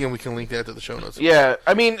 once again, we can link that to the show notes. Yeah,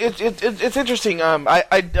 I mean, it's interesting.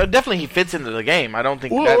 I definitely he fits into the game. I don't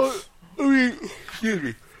think that's... I mean, excuse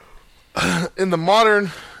me. In the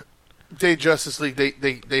modern day Justice League, they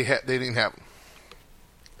didn't have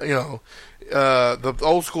him. the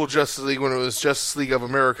old school Justice League when it was Justice League of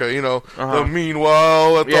America. You know, the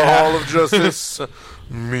Meanwhile at the Hall of Justice.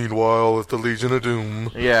 Meanwhile at the Legion of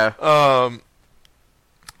Doom. Yeah.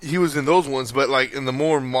 He was in those ones, but like in the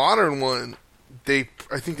more modern one, I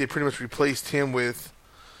think they pretty much replaced him with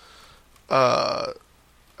Martian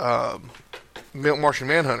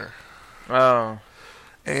Manhunter. Oh.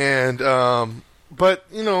 And but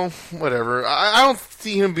you know, whatever. I don't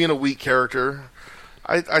see him being a weak character.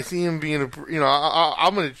 I see him being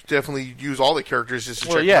I'm going to definitely use all the characters just to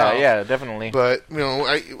check him out. Yeah, definitely. But you know,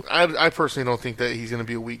 I personally don't think that he's going to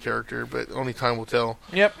be a weak character. But only time will tell.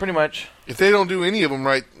 Yep, pretty much. If they don't do any of them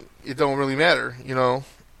right, it don't really matter. You know,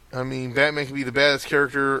 I mean, Batman can be the baddest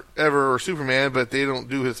character ever, or Superman, but they don't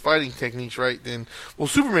do his fighting techniques right. Then, well,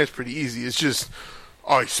 Superman's pretty easy. It's just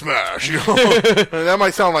I smash. You know, that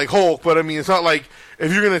might sound like Hulk, but I mean, it's not like.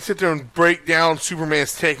 If you're gonna sit there and break down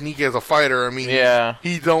Superman's technique as a fighter, I mean,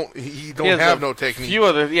 he don't have no technique. Few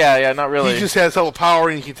other, not really. He just has hella power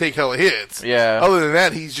and he can take hella hits. Yeah. Other than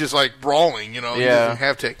that, he's just like brawling. You know, he doesn't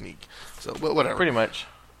have technique. So, but whatever. Pretty much.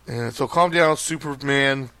 And so, calm down,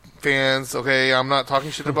 Superman fans. Okay, I'm not talking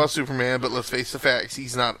shit about Superman, but let's face the facts.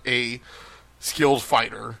 He's not a skilled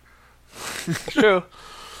fighter. True.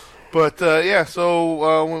 But,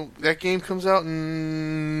 so when that game comes out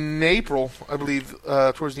in April, I believe,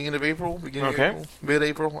 towards the end of April, beginning of April,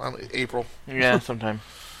 mid-April, April. Yeah, sometime.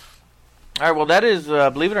 All right, well, that is,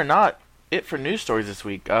 believe it or not, it for news stories this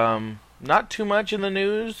week. Not too much in the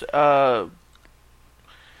news. I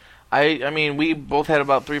mean, we both had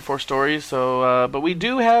about 3-4 stories, so, but we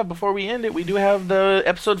do have, before we end it, we do have the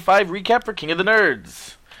Episode 5 recap for King of the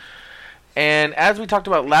Nerds. And as we talked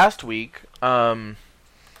about last week,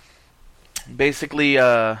 basically,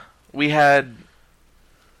 we had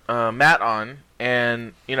Matt on,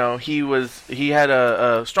 and you know he had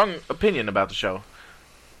a strong opinion about the show,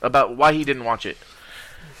 about why he didn't watch it,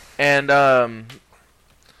 and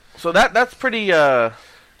so that's pretty.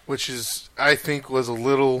 Which is, I think, was a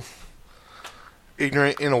little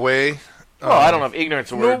ignorant in a way. Well, I don't know if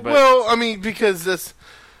ignorant's a word, but well, I mean, because that's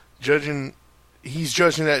judging. He's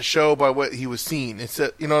judging that show by what he was seeing. It's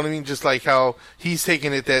you know what I mean? Just like how he's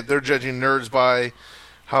taking it that they're judging nerds by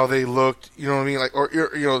how they looked. You know what I mean? Like, or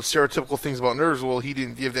you know, stereotypical things about nerds. Well, he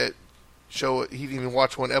didn't give that show. He didn't even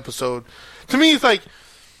watch one episode. To me, it's like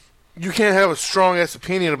you can't have a strong ass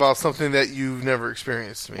opinion about something that you've never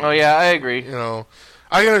experienced. Oh yeah, I agree. You know,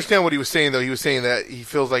 I understand what he was saying though. He was saying that he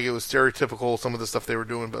feels like it was stereotypical, some of the stuff they were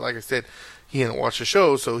doing. But like I said, he didn't watch the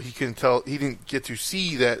show, so he couldn't tell. He didn't get to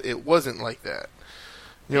see that it wasn't like that.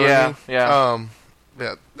 You know what I mean?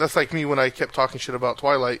 Yeah. That's like me when I kept talking shit about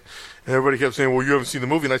Twilight, and everybody kept saying, "Well, you haven't seen the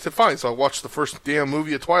movie," and I said, "Fine." So I watched the first damn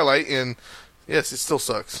movie of Twilight, and yes, it still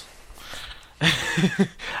sucks.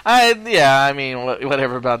 I mean,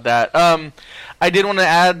 whatever about that. I did want to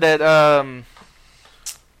add that I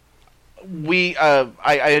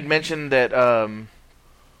had mentioned that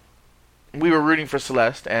we were rooting for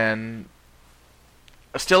Celeste, and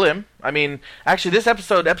still am. I mean, actually, this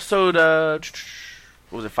episode,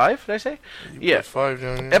 what was it, 5? Did I say? Yeah, 5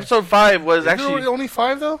 down here. Episode 5 was actually only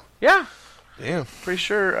 5 though. Yeah. Damn. Pretty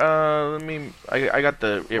sure. I got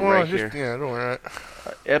the right here. Yeah, don't worry.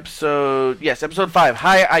 Episode 5,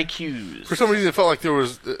 High IQs. For some reason, it felt like there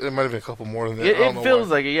might have been a couple more than that. It feels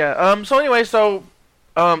like it, yeah. So anyway,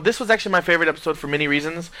 this was actually my favorite episode for many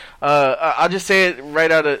reasons. I'll just say it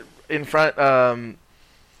right out in front.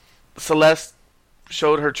 Celeste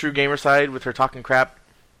showed her true gamer side with her talking crap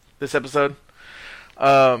this episode.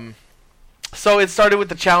 So it started with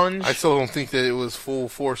the challenge. I still don't think that it was full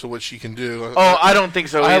force of what she can do. I don't think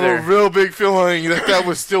so either. I have a real big feeling that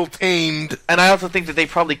was still tamed. And I also think that they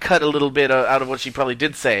probably cut a little bit out of what she probably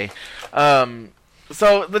did say.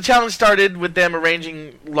 So the challenge started with them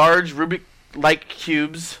arranging large Rubik-like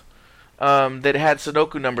cubes that had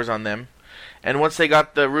Sudoku numbers on them. And once they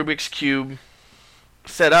got the Rubik's Cube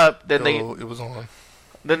set up, then it was on.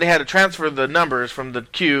 Then they had to transfer the numbers from the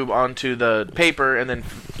cube onto the paper, and then.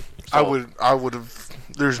 I would have.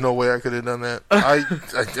 There's no way I could have done that.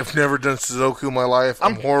 I've never done Sudoku in my life.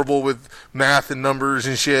 I'm horrible with math and numbers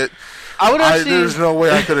and shit. There's no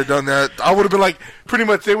way I could have done that. I would have been like, pretty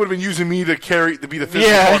much, they would have been using me to be the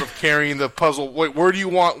physical part of carrying the puzzle. Wait, where do you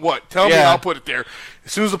want what? Tell me, I'll put it there.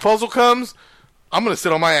 As soon as the puzzle comes, I'm gonna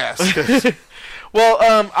sit on my ass. Well,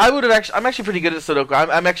 I'm actually pretty good at Sudoku.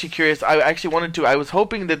 I'm actually curious. I actually wanted to. I was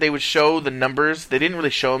hoping that they would show the numbers. They didn't really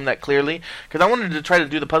show them that clearly because I wanted to try to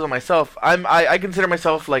do the puzzle myself. I consider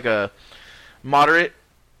myself like a moderate.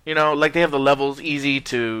 You know, like they have the levels easy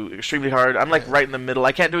to extremely hard. I'm like right in the middle.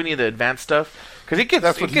 I can't do any of the advanced stuff because it gets.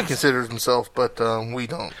 That's what he considers himself, but we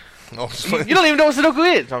don't. No, you don't even know what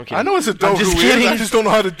Sudoku is. No, I'm kidding. I know what Sudoku is. I just don't know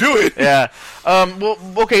how to do it. Yeah. Well,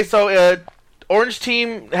 okay. So, Orange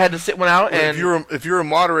team had to sit one out, and if you're a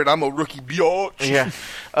moderate, I'm a rookie biatch. Yeah.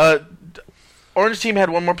 Orange team had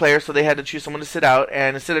one more player, so they had to choose someone to sit out.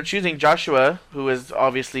 And instead of choosing Joshua, who has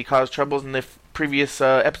obviously caused troubles in the previous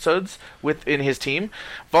episodes within his team,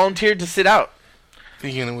 volunteered to sit out.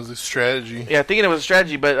 Thinking it was a strategy. Yeah, thinking it was a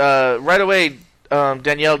strategy, but right away,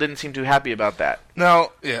 Danielle didn't seem too happy about that.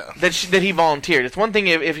 Now, yeah. That he volunteered. It's one thing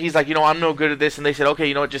if he's like, I'm no good at this, and they said, okay,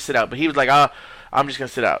 you know what, just sit out. But he was like, I'm just going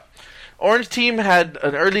to sit out. Orange team had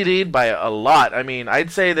an early lead by a lot. I mean,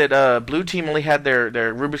 I'd say that blue team only had their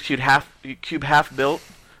Rubik's Cube half built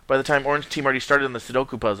by the time orange team already started on the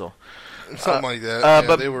Sudoku puzzle. Something like that.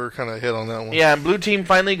 But they were kind of hit on that one. Yeah, and blue team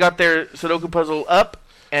finally got their Sudoku puzzle up.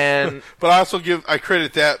 And but I also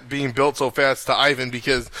credit that being built so fast to Ivan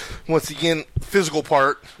because, once again, physical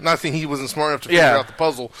part, not saying he wasn't smart enough to figure out the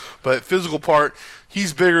puzzle, but physical part,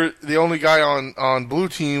 he's bigger. The only guy on blue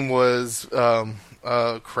team was...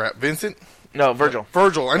 Vincent? No, Virgil.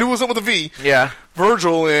 Virgil. I knew it was something with a V. Yeah.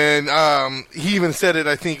 Virgil, and he even said it,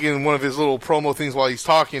 I think, in one of his little promo things while he's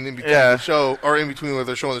talking in between the show, or in between where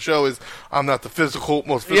they're showing the show, is, I'm not the most physical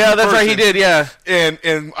person. Yeah, that's right, he did, yeah.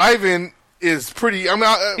 And Ivan is pretty, I mean,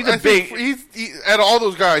 he's out of all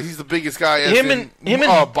those guys, he's the biggest guy. Him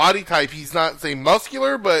and body type, he's not, say,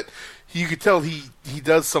 muscular, but you could tell he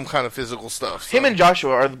does some kind of physical stuff. So. Him and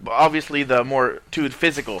Joshua are obviously the more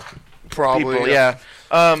physical Probably, people, yeah.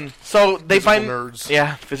 So they nerds.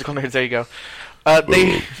 Yeah, physical nerds. There you go.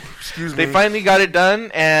 They finally got it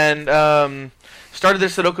done and started their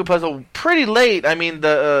Sudoku puzzle pretty late. I mean,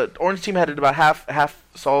 the orange team had it about half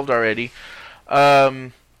solved already,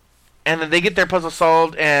 and then they get their puzzle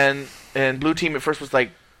solved, and blue team at first was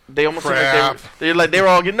like. They almost looked like they were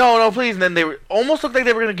all no please, and then they almost looked like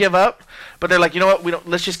they were going to give up, but they're like, you know what,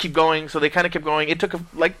 let's just keep going. So they kind of kept going. It took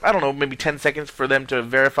I don't know, maybe 10 seconds for them to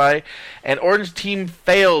verify, and orange team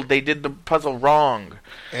failed. They did the puzzle wrong.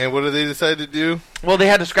 And what did they decide to do? Well, they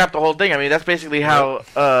had to scrap the whole thing. I mean, that's basically how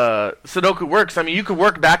Sudoku works. I mean, you could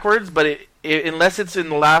work backwards, but unless it's in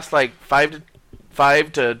the last like 5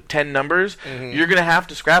 to 10 numbers, you're going to have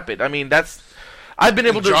to scrap it. I mean, that's. I've been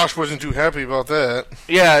able to. Josh wasn't too happy about that.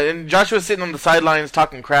 Yeah, and Josh was sitting on the sidelines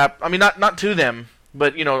talking crap. I mean, not to them,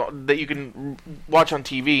 but that you can watch on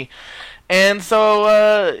TV. And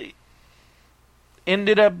so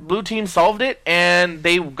ended up blue team solved it, and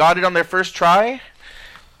they got it on their first try.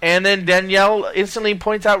 And then Danielle instantly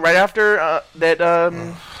points out right after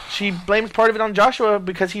that she blames part of it on Joshua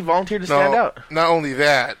because he volunteered to stand out. Not only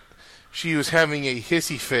that, she was having a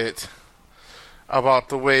hissy fit about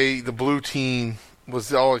the way the blue team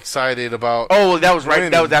was all excited about. Oh, that was right.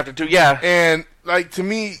 Winning. That was after two. Yeah, and to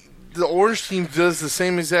me, the orange team does the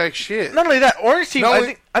same exact shit. Not only that, orange team. I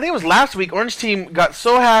think it was last week. Orange team got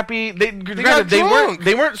so happy. They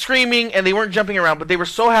weren't screaming and they weren't jumping around, but they were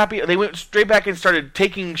so happy. They went straight back and started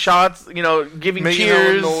taking shots. Giving making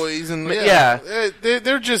cheers, noise, and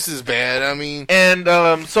they're just as bad. I mean, and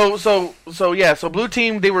so blue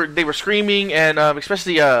team they were screaming, and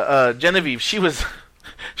especially Genevieve. She was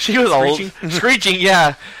screeching,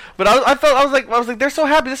 yeah. But I was like, they're so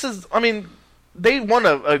happy. This is, I mean, they won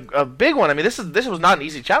a big one. I mean, this was not an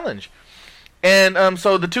easy challenge. And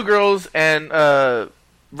so the two girls and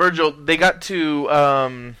Virgil, they got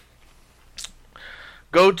to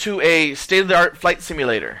go to a state-of-the-art flight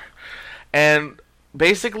simulator. And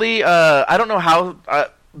basically, I don't know how.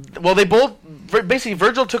 Well, they both basically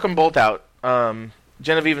Virgil took them both out,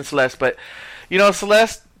 Genevieve and Celeste. But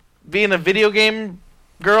Celeste being a video game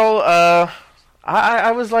girl,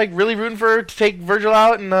 I was like really rooting for her to take Virgil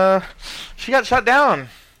out, and she got shot down,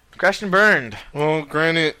 crashed and burned. Well,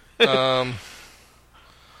 granted, I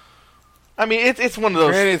mean it's one of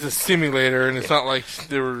those. Granted, it's a simulator, and it's not like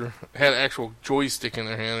they had an actual joystick in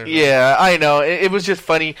their hand. Yeah, I know. It was just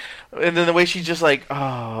funny, and then the way she's just like,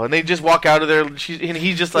 oh, and they just walk out of there, and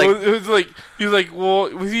he's just like, well, it was like he was like, well,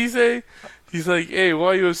 what did he say? He's like, hey, why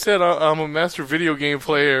are you upset? I'm a master video game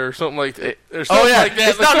player or something like that. Or something like that.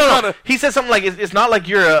 It's no. He said something like, it's not like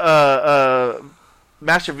you're a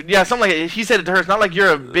master... Yeah, something like he said it to her. It's not like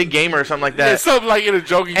you're a big gamer or something like that. Yeah, something like in a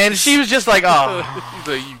joking... And she was just like, oh. He's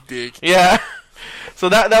like, you dick. Yeah. So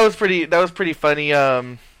that was pretty funny.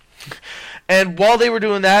 And while they were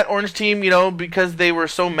doing that, Orange Team, because they were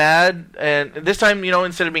so mad, and this time,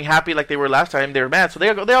 instead of being happy like they were last time, they were mad. So they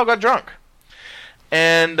all got drunk.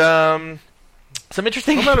 And... some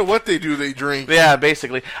interesting. No matter what they do, they drink. Yeah,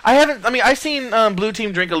 basically. I've seen Blue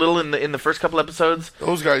Team drink a little in the first couple episodes.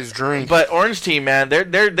 Those guys drink. But Orange Team, man,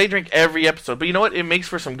 they drink every episode. But you know what? It makes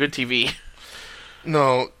for some good TV.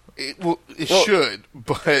 No, it should.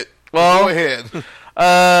 But Well, go ahead.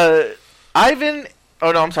 Ivan.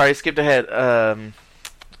 Oh no, I'm sorry. I skipped ahead.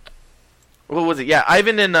 What was it? Yeah,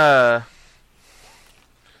 Ivan and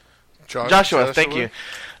Joshua. Thank you.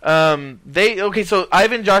 So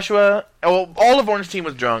Ivan, Joshua, all of Orange Team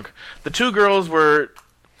was drunk. The two girls were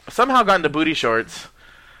somehow got into booty shorts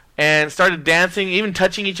and started dancing, even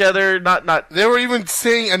touching each other. Not. They were even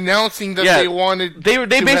announcing that they wanted. They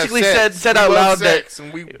basically said out loud sex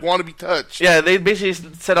and we want to be touched. Yeah, they basically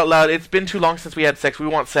said out loud, "It's been too long since we had sex. We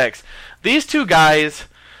want sex." These two guys.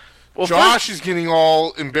 Well, Josh is getting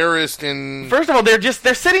all embarrassed and. First of all, they're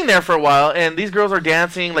sitting there for a while, and these girls are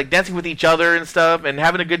dancing with each other and stuff, and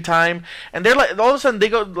having a good time. And they're like, all of a sudden, they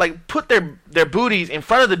go like put their booties in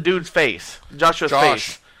front of the dude's face, Joshua's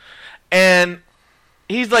face, and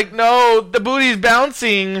he's like, "No, the booty's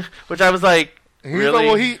bouncing," which I was like, "Really?"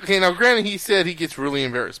 Like, well, now granted, he said he gets really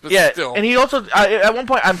embarrassed, but still. And he also, at one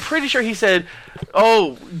point, I'm pretty sure he said,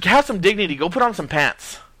 "Oh, have some dignity. Go put on some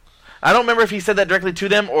pants." I don't remember if he said that directly to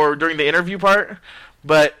them or during the interview part,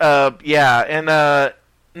 but yeah. And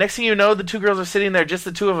next thing you know, the two girls are sitting there, just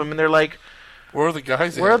the two of them, and they're like, "Where are the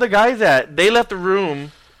guys at?" Where are the guys at? They left the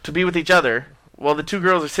room to be with each other, while the two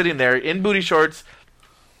girls are sitting there in booty shorts,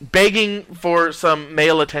 begging for some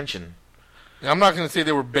male attention. I'm not going to say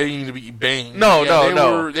they were begging to be banged. No.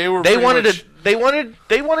 They wanted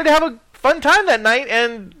to have a fun time that night,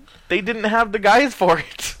 and they didn't have the guys for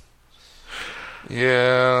it.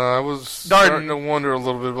 Yeah, I was starting to wonder a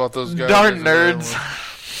little bit about those guys. Darn nerds.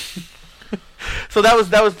 So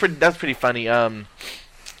that's pretty funny.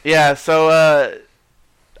 Yeah. So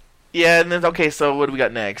yeah, and then okay. So what do we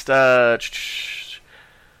got next? Oh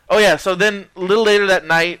yeah. So then a little later that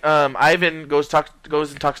night, Ivan goes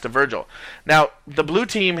and talks to Virgil. Now the blue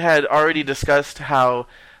team had already discussed how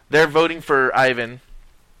they're voting for Ivan,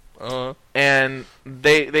 and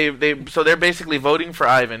they're basically voting for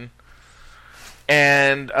Ivan.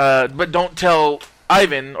 And but don't tell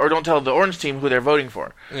Ivan or don't tell the Orange Team who they're voting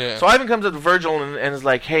for. Yeah. So Ivan comes up to Virgil and is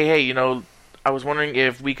like, hey, I was wondering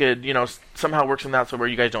if we could, somehow work something out so where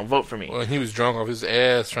you guys don't vote for me. Well, he was drunk off his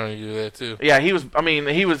ass trying to do that too. Yeah, he was. I mean,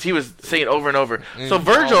 he was saying it over and over. So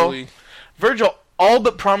Virgil all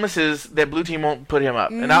but promises that Blue Team won't put him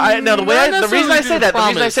up. And the reason I say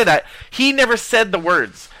that, he never said the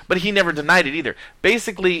words, but he never denied it either.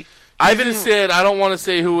 Basically. Ivan said, "I don't want to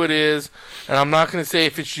say who it is, and I'm not going to say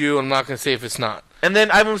if it's you, and I'm not going to say if it's not." And then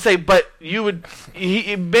Ivan would say, "But you would."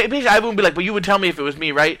 Basically, Ivan would be like, "But you would tell me if it was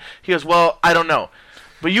me, right?" He goes, "Well, I don't know,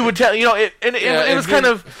 but you would tell." It was kind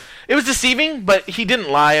of, it was deceiving, but he didn't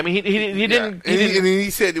lie. I mean, he didn't. And then he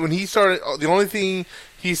said when he started, the only thing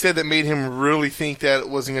he said that made him really think that it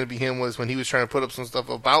wasn't going to be him was when he was trying to put up some stuff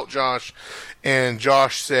about Josh, and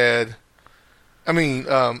Josh said,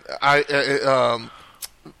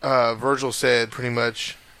 Virgil said pretty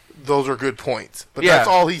much those are good points, but that's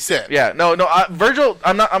all he said. Yeah, no, Virgil.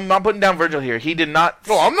 I'm not putting down Virgil here. He did not.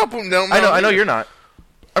 No, I'm not putting down. I know you're not.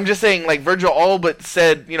 I'm just saying, like Virgil all but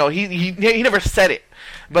said, he never said it,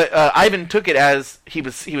 but Ivan took it as he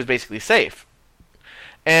was basically safe,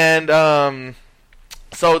 and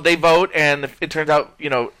so they vote, and it turns out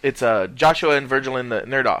it's Joshua and Virgil in the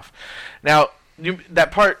nerd off. Now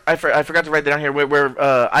that part I forgot to write that down here where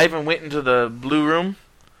Ivan went into the blue room.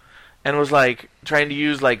 And was like trying to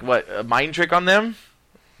use a mind trick on them,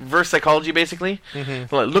 reverse psychology basically.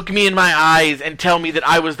 Mm-hmm. Like, look me in my eyes and tell me that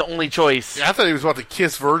I was the only choice. Yeah, I thought he was about to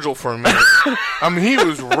kiss Virgil for a minute. I mean, he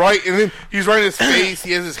was right, and then he's right in his face.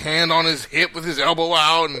 He has his hand on his hip with his elbow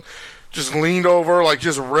out, and just leaned over,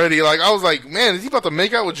 just ready. Like I was like, man, is he about to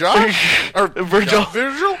make out with Josh or Virgil?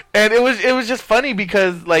 Virgil? And it was just funny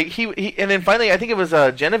because he and then finally I think it was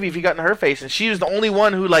Genevieve. He got in her face, and she was the only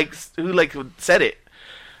one who said it.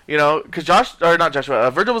 Because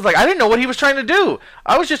Virgil was like, I didn't know what he was trying to do.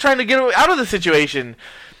 I was just trying to get out of the situation.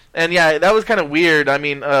 And yeah, that was kind of weird. I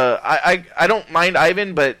mean, I don't mind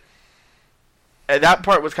Ivan, but that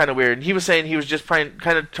part was kind of weird. He was saying he was just trying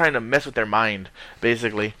to mess with their mind,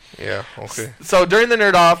 basically. Yeah, okay. So during the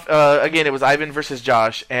nerd off, again, it was Ivan versus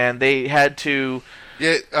Josh, and they had to...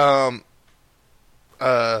 Yeah,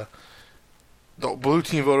 the blue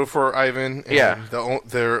team voted for Ivan, and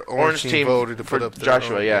their orange team voted to put up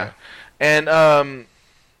Joshua. Yeah. And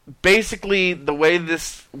basically the way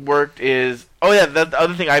this worked is, the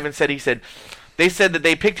other thing Ivan said, they said that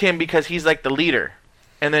they picked him because he's like the leader,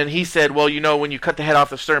 and then he said, well, when you cut the head off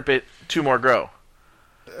the serpent, two more grow.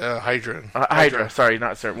 Hydra. Sorry,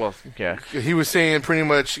 not serpent. Well, yeah. He was saying pretty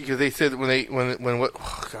much because they said when what?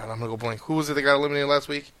 Oh God, I'm gonna go blank. Who was it that got eliminated last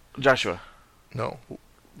week? Joshua. No,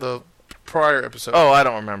 the prior episode. Oh, I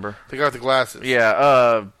don't remember. They got the glasses.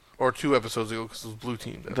 Yeah. Or 2 episodes ago because it was blue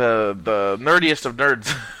team. The nerdiest of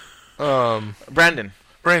nerds. Brandon.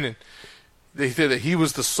 They said that he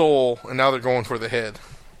was the soul, and now they're going for the head.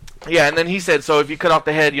 Yeah, and then he said, so if you cut off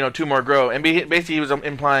the head, 2 more grow. And basically he was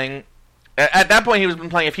implying, at that point he was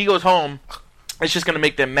implying if he goes home, it's just going to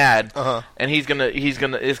make them mad, and it's going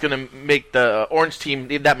to make the Orange team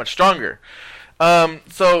that much stronger.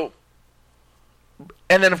 So,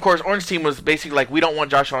 and then of course Orange team was basically like, we don't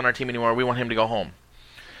want Joshua on our team anymore. We want him to go home,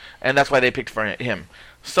 and that's why they picked for him.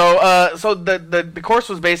 So, the course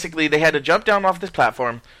was basically they had to jump down off this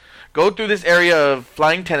platform, go through this area of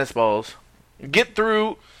flying tennis balls, get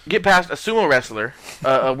past a sumo wrestler,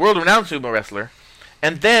 a world-renowned sumo wrestler,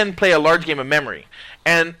 and then play a large game of memory.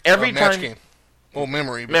 And every match time... game. Well,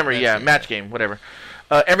 memory. Match game, whatever.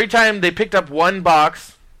 Every time they picked up one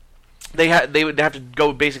box, they would have to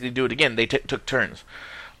go basically do it again. They took turns.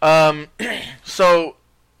 So,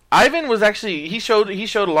 Ivan was actually... He showed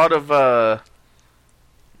a lot of...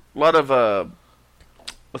 what's the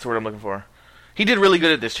word I'm looking for? He did really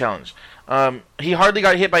good at this challenge. He hardly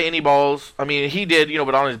got hit by any balls. I mean, he did,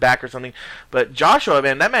 but on his back or something. But Joshua,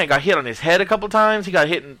 man, that man got hit on his head a couple times. He got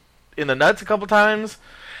hit in the nuts a couple times.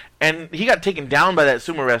 And he got taken down by that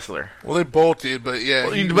sumo wrestler. Well, they both did, but yeah.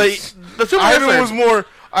 The sumo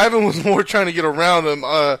Ivan was more trying to get around him.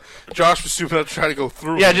 Josh was stupid enough to try to go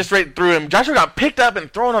through him. Yeah, just right through him. Joshua got picked up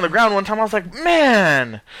and thrown on the ground one time. I was like,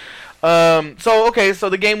 man... So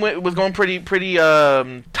the game was going pretty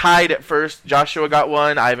tied at first. Joshua got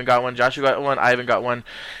one, Ivan got one, Joshua got one, Ivan got one,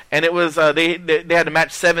 and it was they had to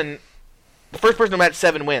match 7. The first person to match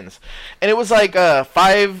 7 wins, and it was like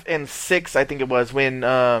 5 and 6, I think it was when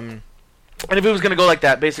and if it was gonna go like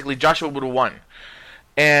that, basically Joshua would have won,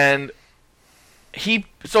 and he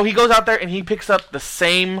goes out there and he picks up the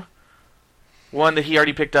same one that he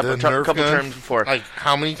already picked up a couple terms before. Like,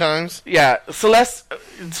 how many times? Yeah, Celeste...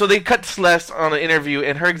 So they cut Celeste on an interview,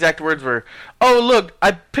 and her exact words were, "Oh, look,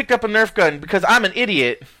 I picked up a Nerf gun because I'm an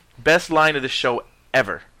idiot." Best line of the show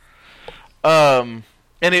ever. And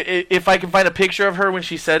if I can find a picture of her when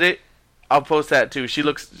she said it, I'll post that too. She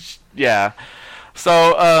looks... Yeah.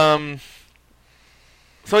 So,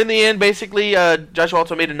 So in the end, basically, Joshua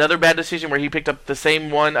also made another bad decision where he picked up the same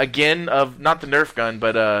one again of... Not the Nerf gun,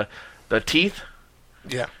 but... the teeth.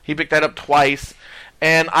 Yeah. He picked that up twice.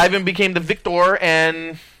 And Ivan became the victor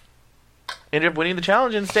and ended up winning the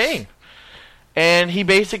challenge and staying. And he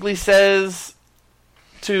basically says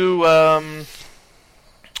to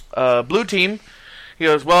Blue Team, he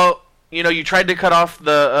goes, well, you tried to cut off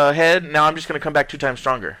the head, now I'm just going to come back 2 times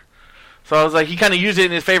stronger. So I was like, he kind of used it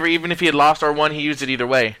in his favor. Even if he had lost or won, he used it either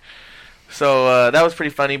way. So that was pretty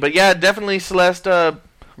funny. But yeah, definitely Celeste...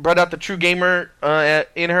 brought out the true gamer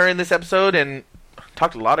in her in this episode and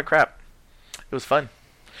talked a lot of crap. It was fun.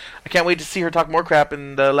 I can't wait to see her talk more crap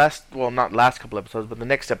in the not last couple episodes, but the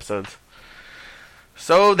next episodes.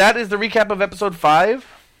 So that is the recap of episode 5.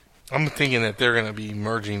 I'm thinking that they're going to be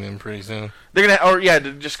merging them pretty soon. They're going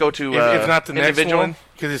to, just go to if not the next one,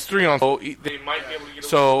 because it's 3 on.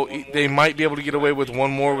 So they might be able to get away with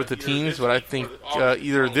one more with the teams, but I think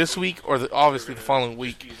either this week or obviously the following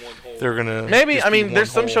week they're going to. Maybe. I mean, there's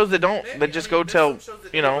some shows that just go till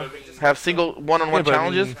have single one-on-one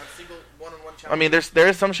challenges. I mean, there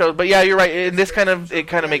is some shows, but yeah, you're right. In this it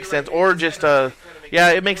kind of makes sense, or just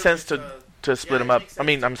it makes sense to split them up. I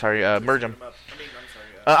mean, I'm sorry, merge them.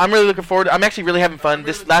 I'm really looking forward. I'm actually really having fun.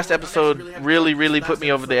 This last episode really put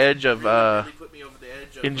me over the edge of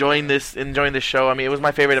enjoying this show. I mean, it was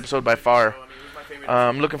my favorite episode by far.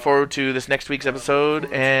 I'm looking forward to this next week's episode,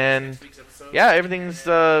 and yeah, everything's.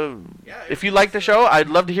 If you like the show, I'd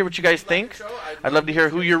love to hear what you guys think. I'd love to hear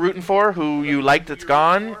who you're rooting for, who you liked that's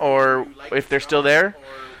gone, or if they're still there.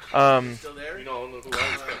 We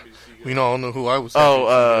all know who I was.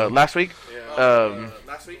 Last week.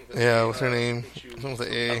 Yeah, what's her name? Something with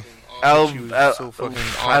an A. I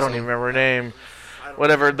don't even remember her name.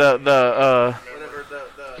 Whatever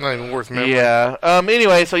not even worth remembering. Yeah.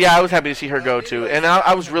 Anyway, so yeah, I was happy to see her go too, and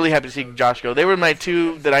I was really happy to see Josh go. They were my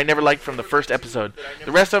 2 that I never liked from the first episode.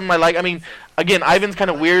 The rest of them I like. I mean, again, Ivan's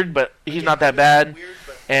kind of weird, but he's not that bad.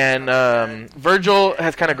 And Virgil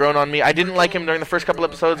has kind of grown on me. I didn't like him during the first couple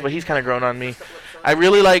episodes, but he's kind of grown on me. I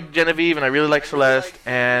really like Genevieve, and I really like Celeste,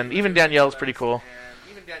 and even Danielle's pretty cool.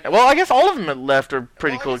 Well, I guess all of them that left are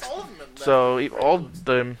pretty cool. So, all of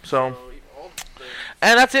them. So,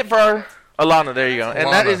 and that's it for our... Alana, there you go. And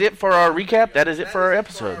that is it for our recap. That is it for our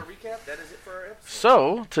episode.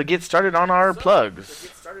 So, to get started on our plugs.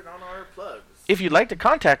 If you'd like to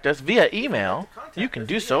contact us via email, you can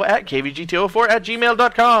do so at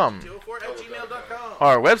kvgt04@gmail.com.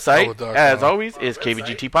 Our website, as always, is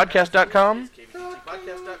kvgtpodcast.com.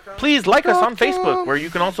 please like us on Facebook, where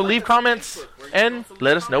you can also leave comments and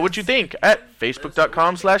let us know what you think at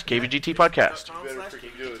facebook.com/KVGT podcast.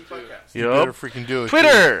 You better freaking do it.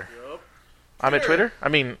 Twitter. I'm at Twitter. I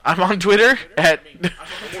mean, I'm on Twitter at...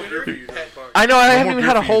 I know, I haven't even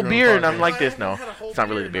had a whole beer, and I'm like this. No, it's not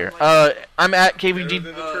really the beer. I'm at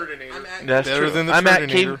KVG... That's true. I'm at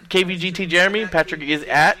KVGT Jeremy. Patrick is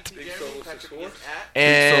at...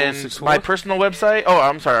 And my personal website... Oh,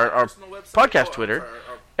 I'm sorry. Our podcast Twitter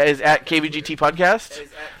is at KVGT Podcast.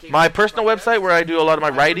 My personal website, where I do a lot of my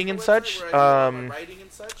writing and such...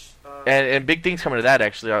 And big things coming to that,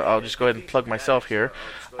 actually. I'll just go ahead and plug myself here.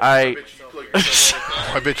 I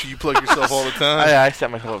bet you plug yourself all the time. I set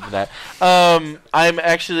myself up for that. I'm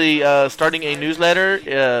actually starting a newsletter.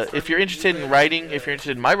 If you're interested in writing, if you're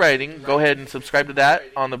interested in my writing, go ahead and subscribe to that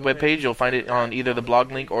on the webpage. You'll find it on either the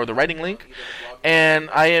blog link or the writing link. And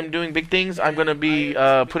I am doing big things. I'm going to be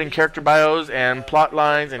putting character bios and plot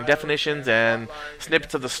lines and definitions and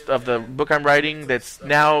snippets of the book I'm writing. That's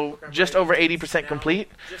now just over 80% complete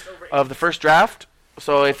of the first draft.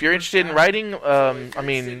 So if you're interested in writing, or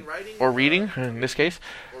reading in this case,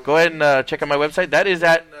 go ahead and check out my website. That is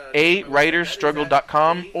at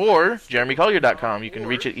awriterstruggle.com or jeremycollier.com. You can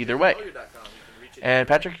reach it either way. And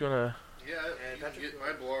Patrick, you want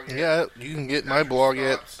to... Yeah, you can get my blog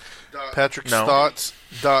at patrickstotts.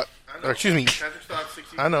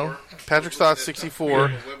 I know.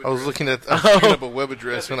 PatrickStotts64. I was looking up a web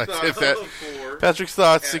address when I said that.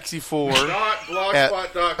 PatrickStotts64 at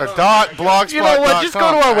 .blogspot.com. You know what? Just go to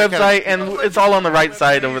our website, and it's all on the right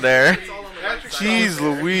side over there. Jeez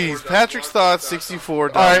Louise.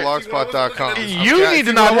 PatrickStotts64.blogspot.com. You need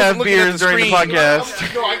to not have beers during the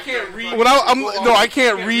podcast. No, I can't read. I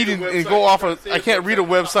can't read and go off of... I can't read a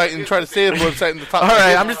website and try to say the website in the top. All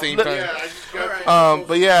right, I'm just saying.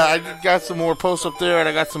 But yeah, I got some more posts up there, and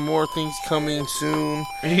I got some more things coming soon.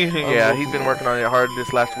 Yeah, he's been working on it hard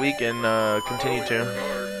this last week and continue to.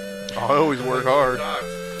 I always work hard.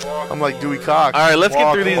 I'm like Dewey Cox. All right, let's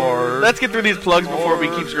get through these. Let's get through these plugs before we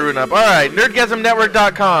keep screwing up. All right,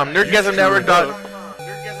 nerdgasmnetwork.com,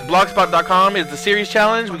 nerdgasmnetwork.blogspot.com is the series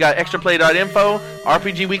challenge. We got extraplay.info,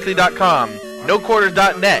 rpgweekly.com,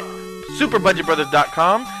 noquarters.net,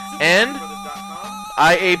 superbudgetbrothers.com, and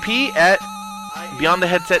IAP at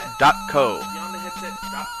beyondtheheadset.co.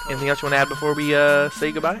 Anything else you want to add before we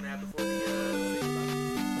say goodbye?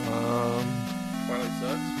 Twilight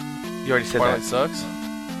Sucks. You already said Twilight Sucks.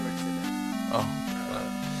 Oh. All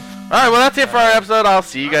right, well, that's it for our episode. I'll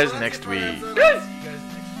see you guys next week.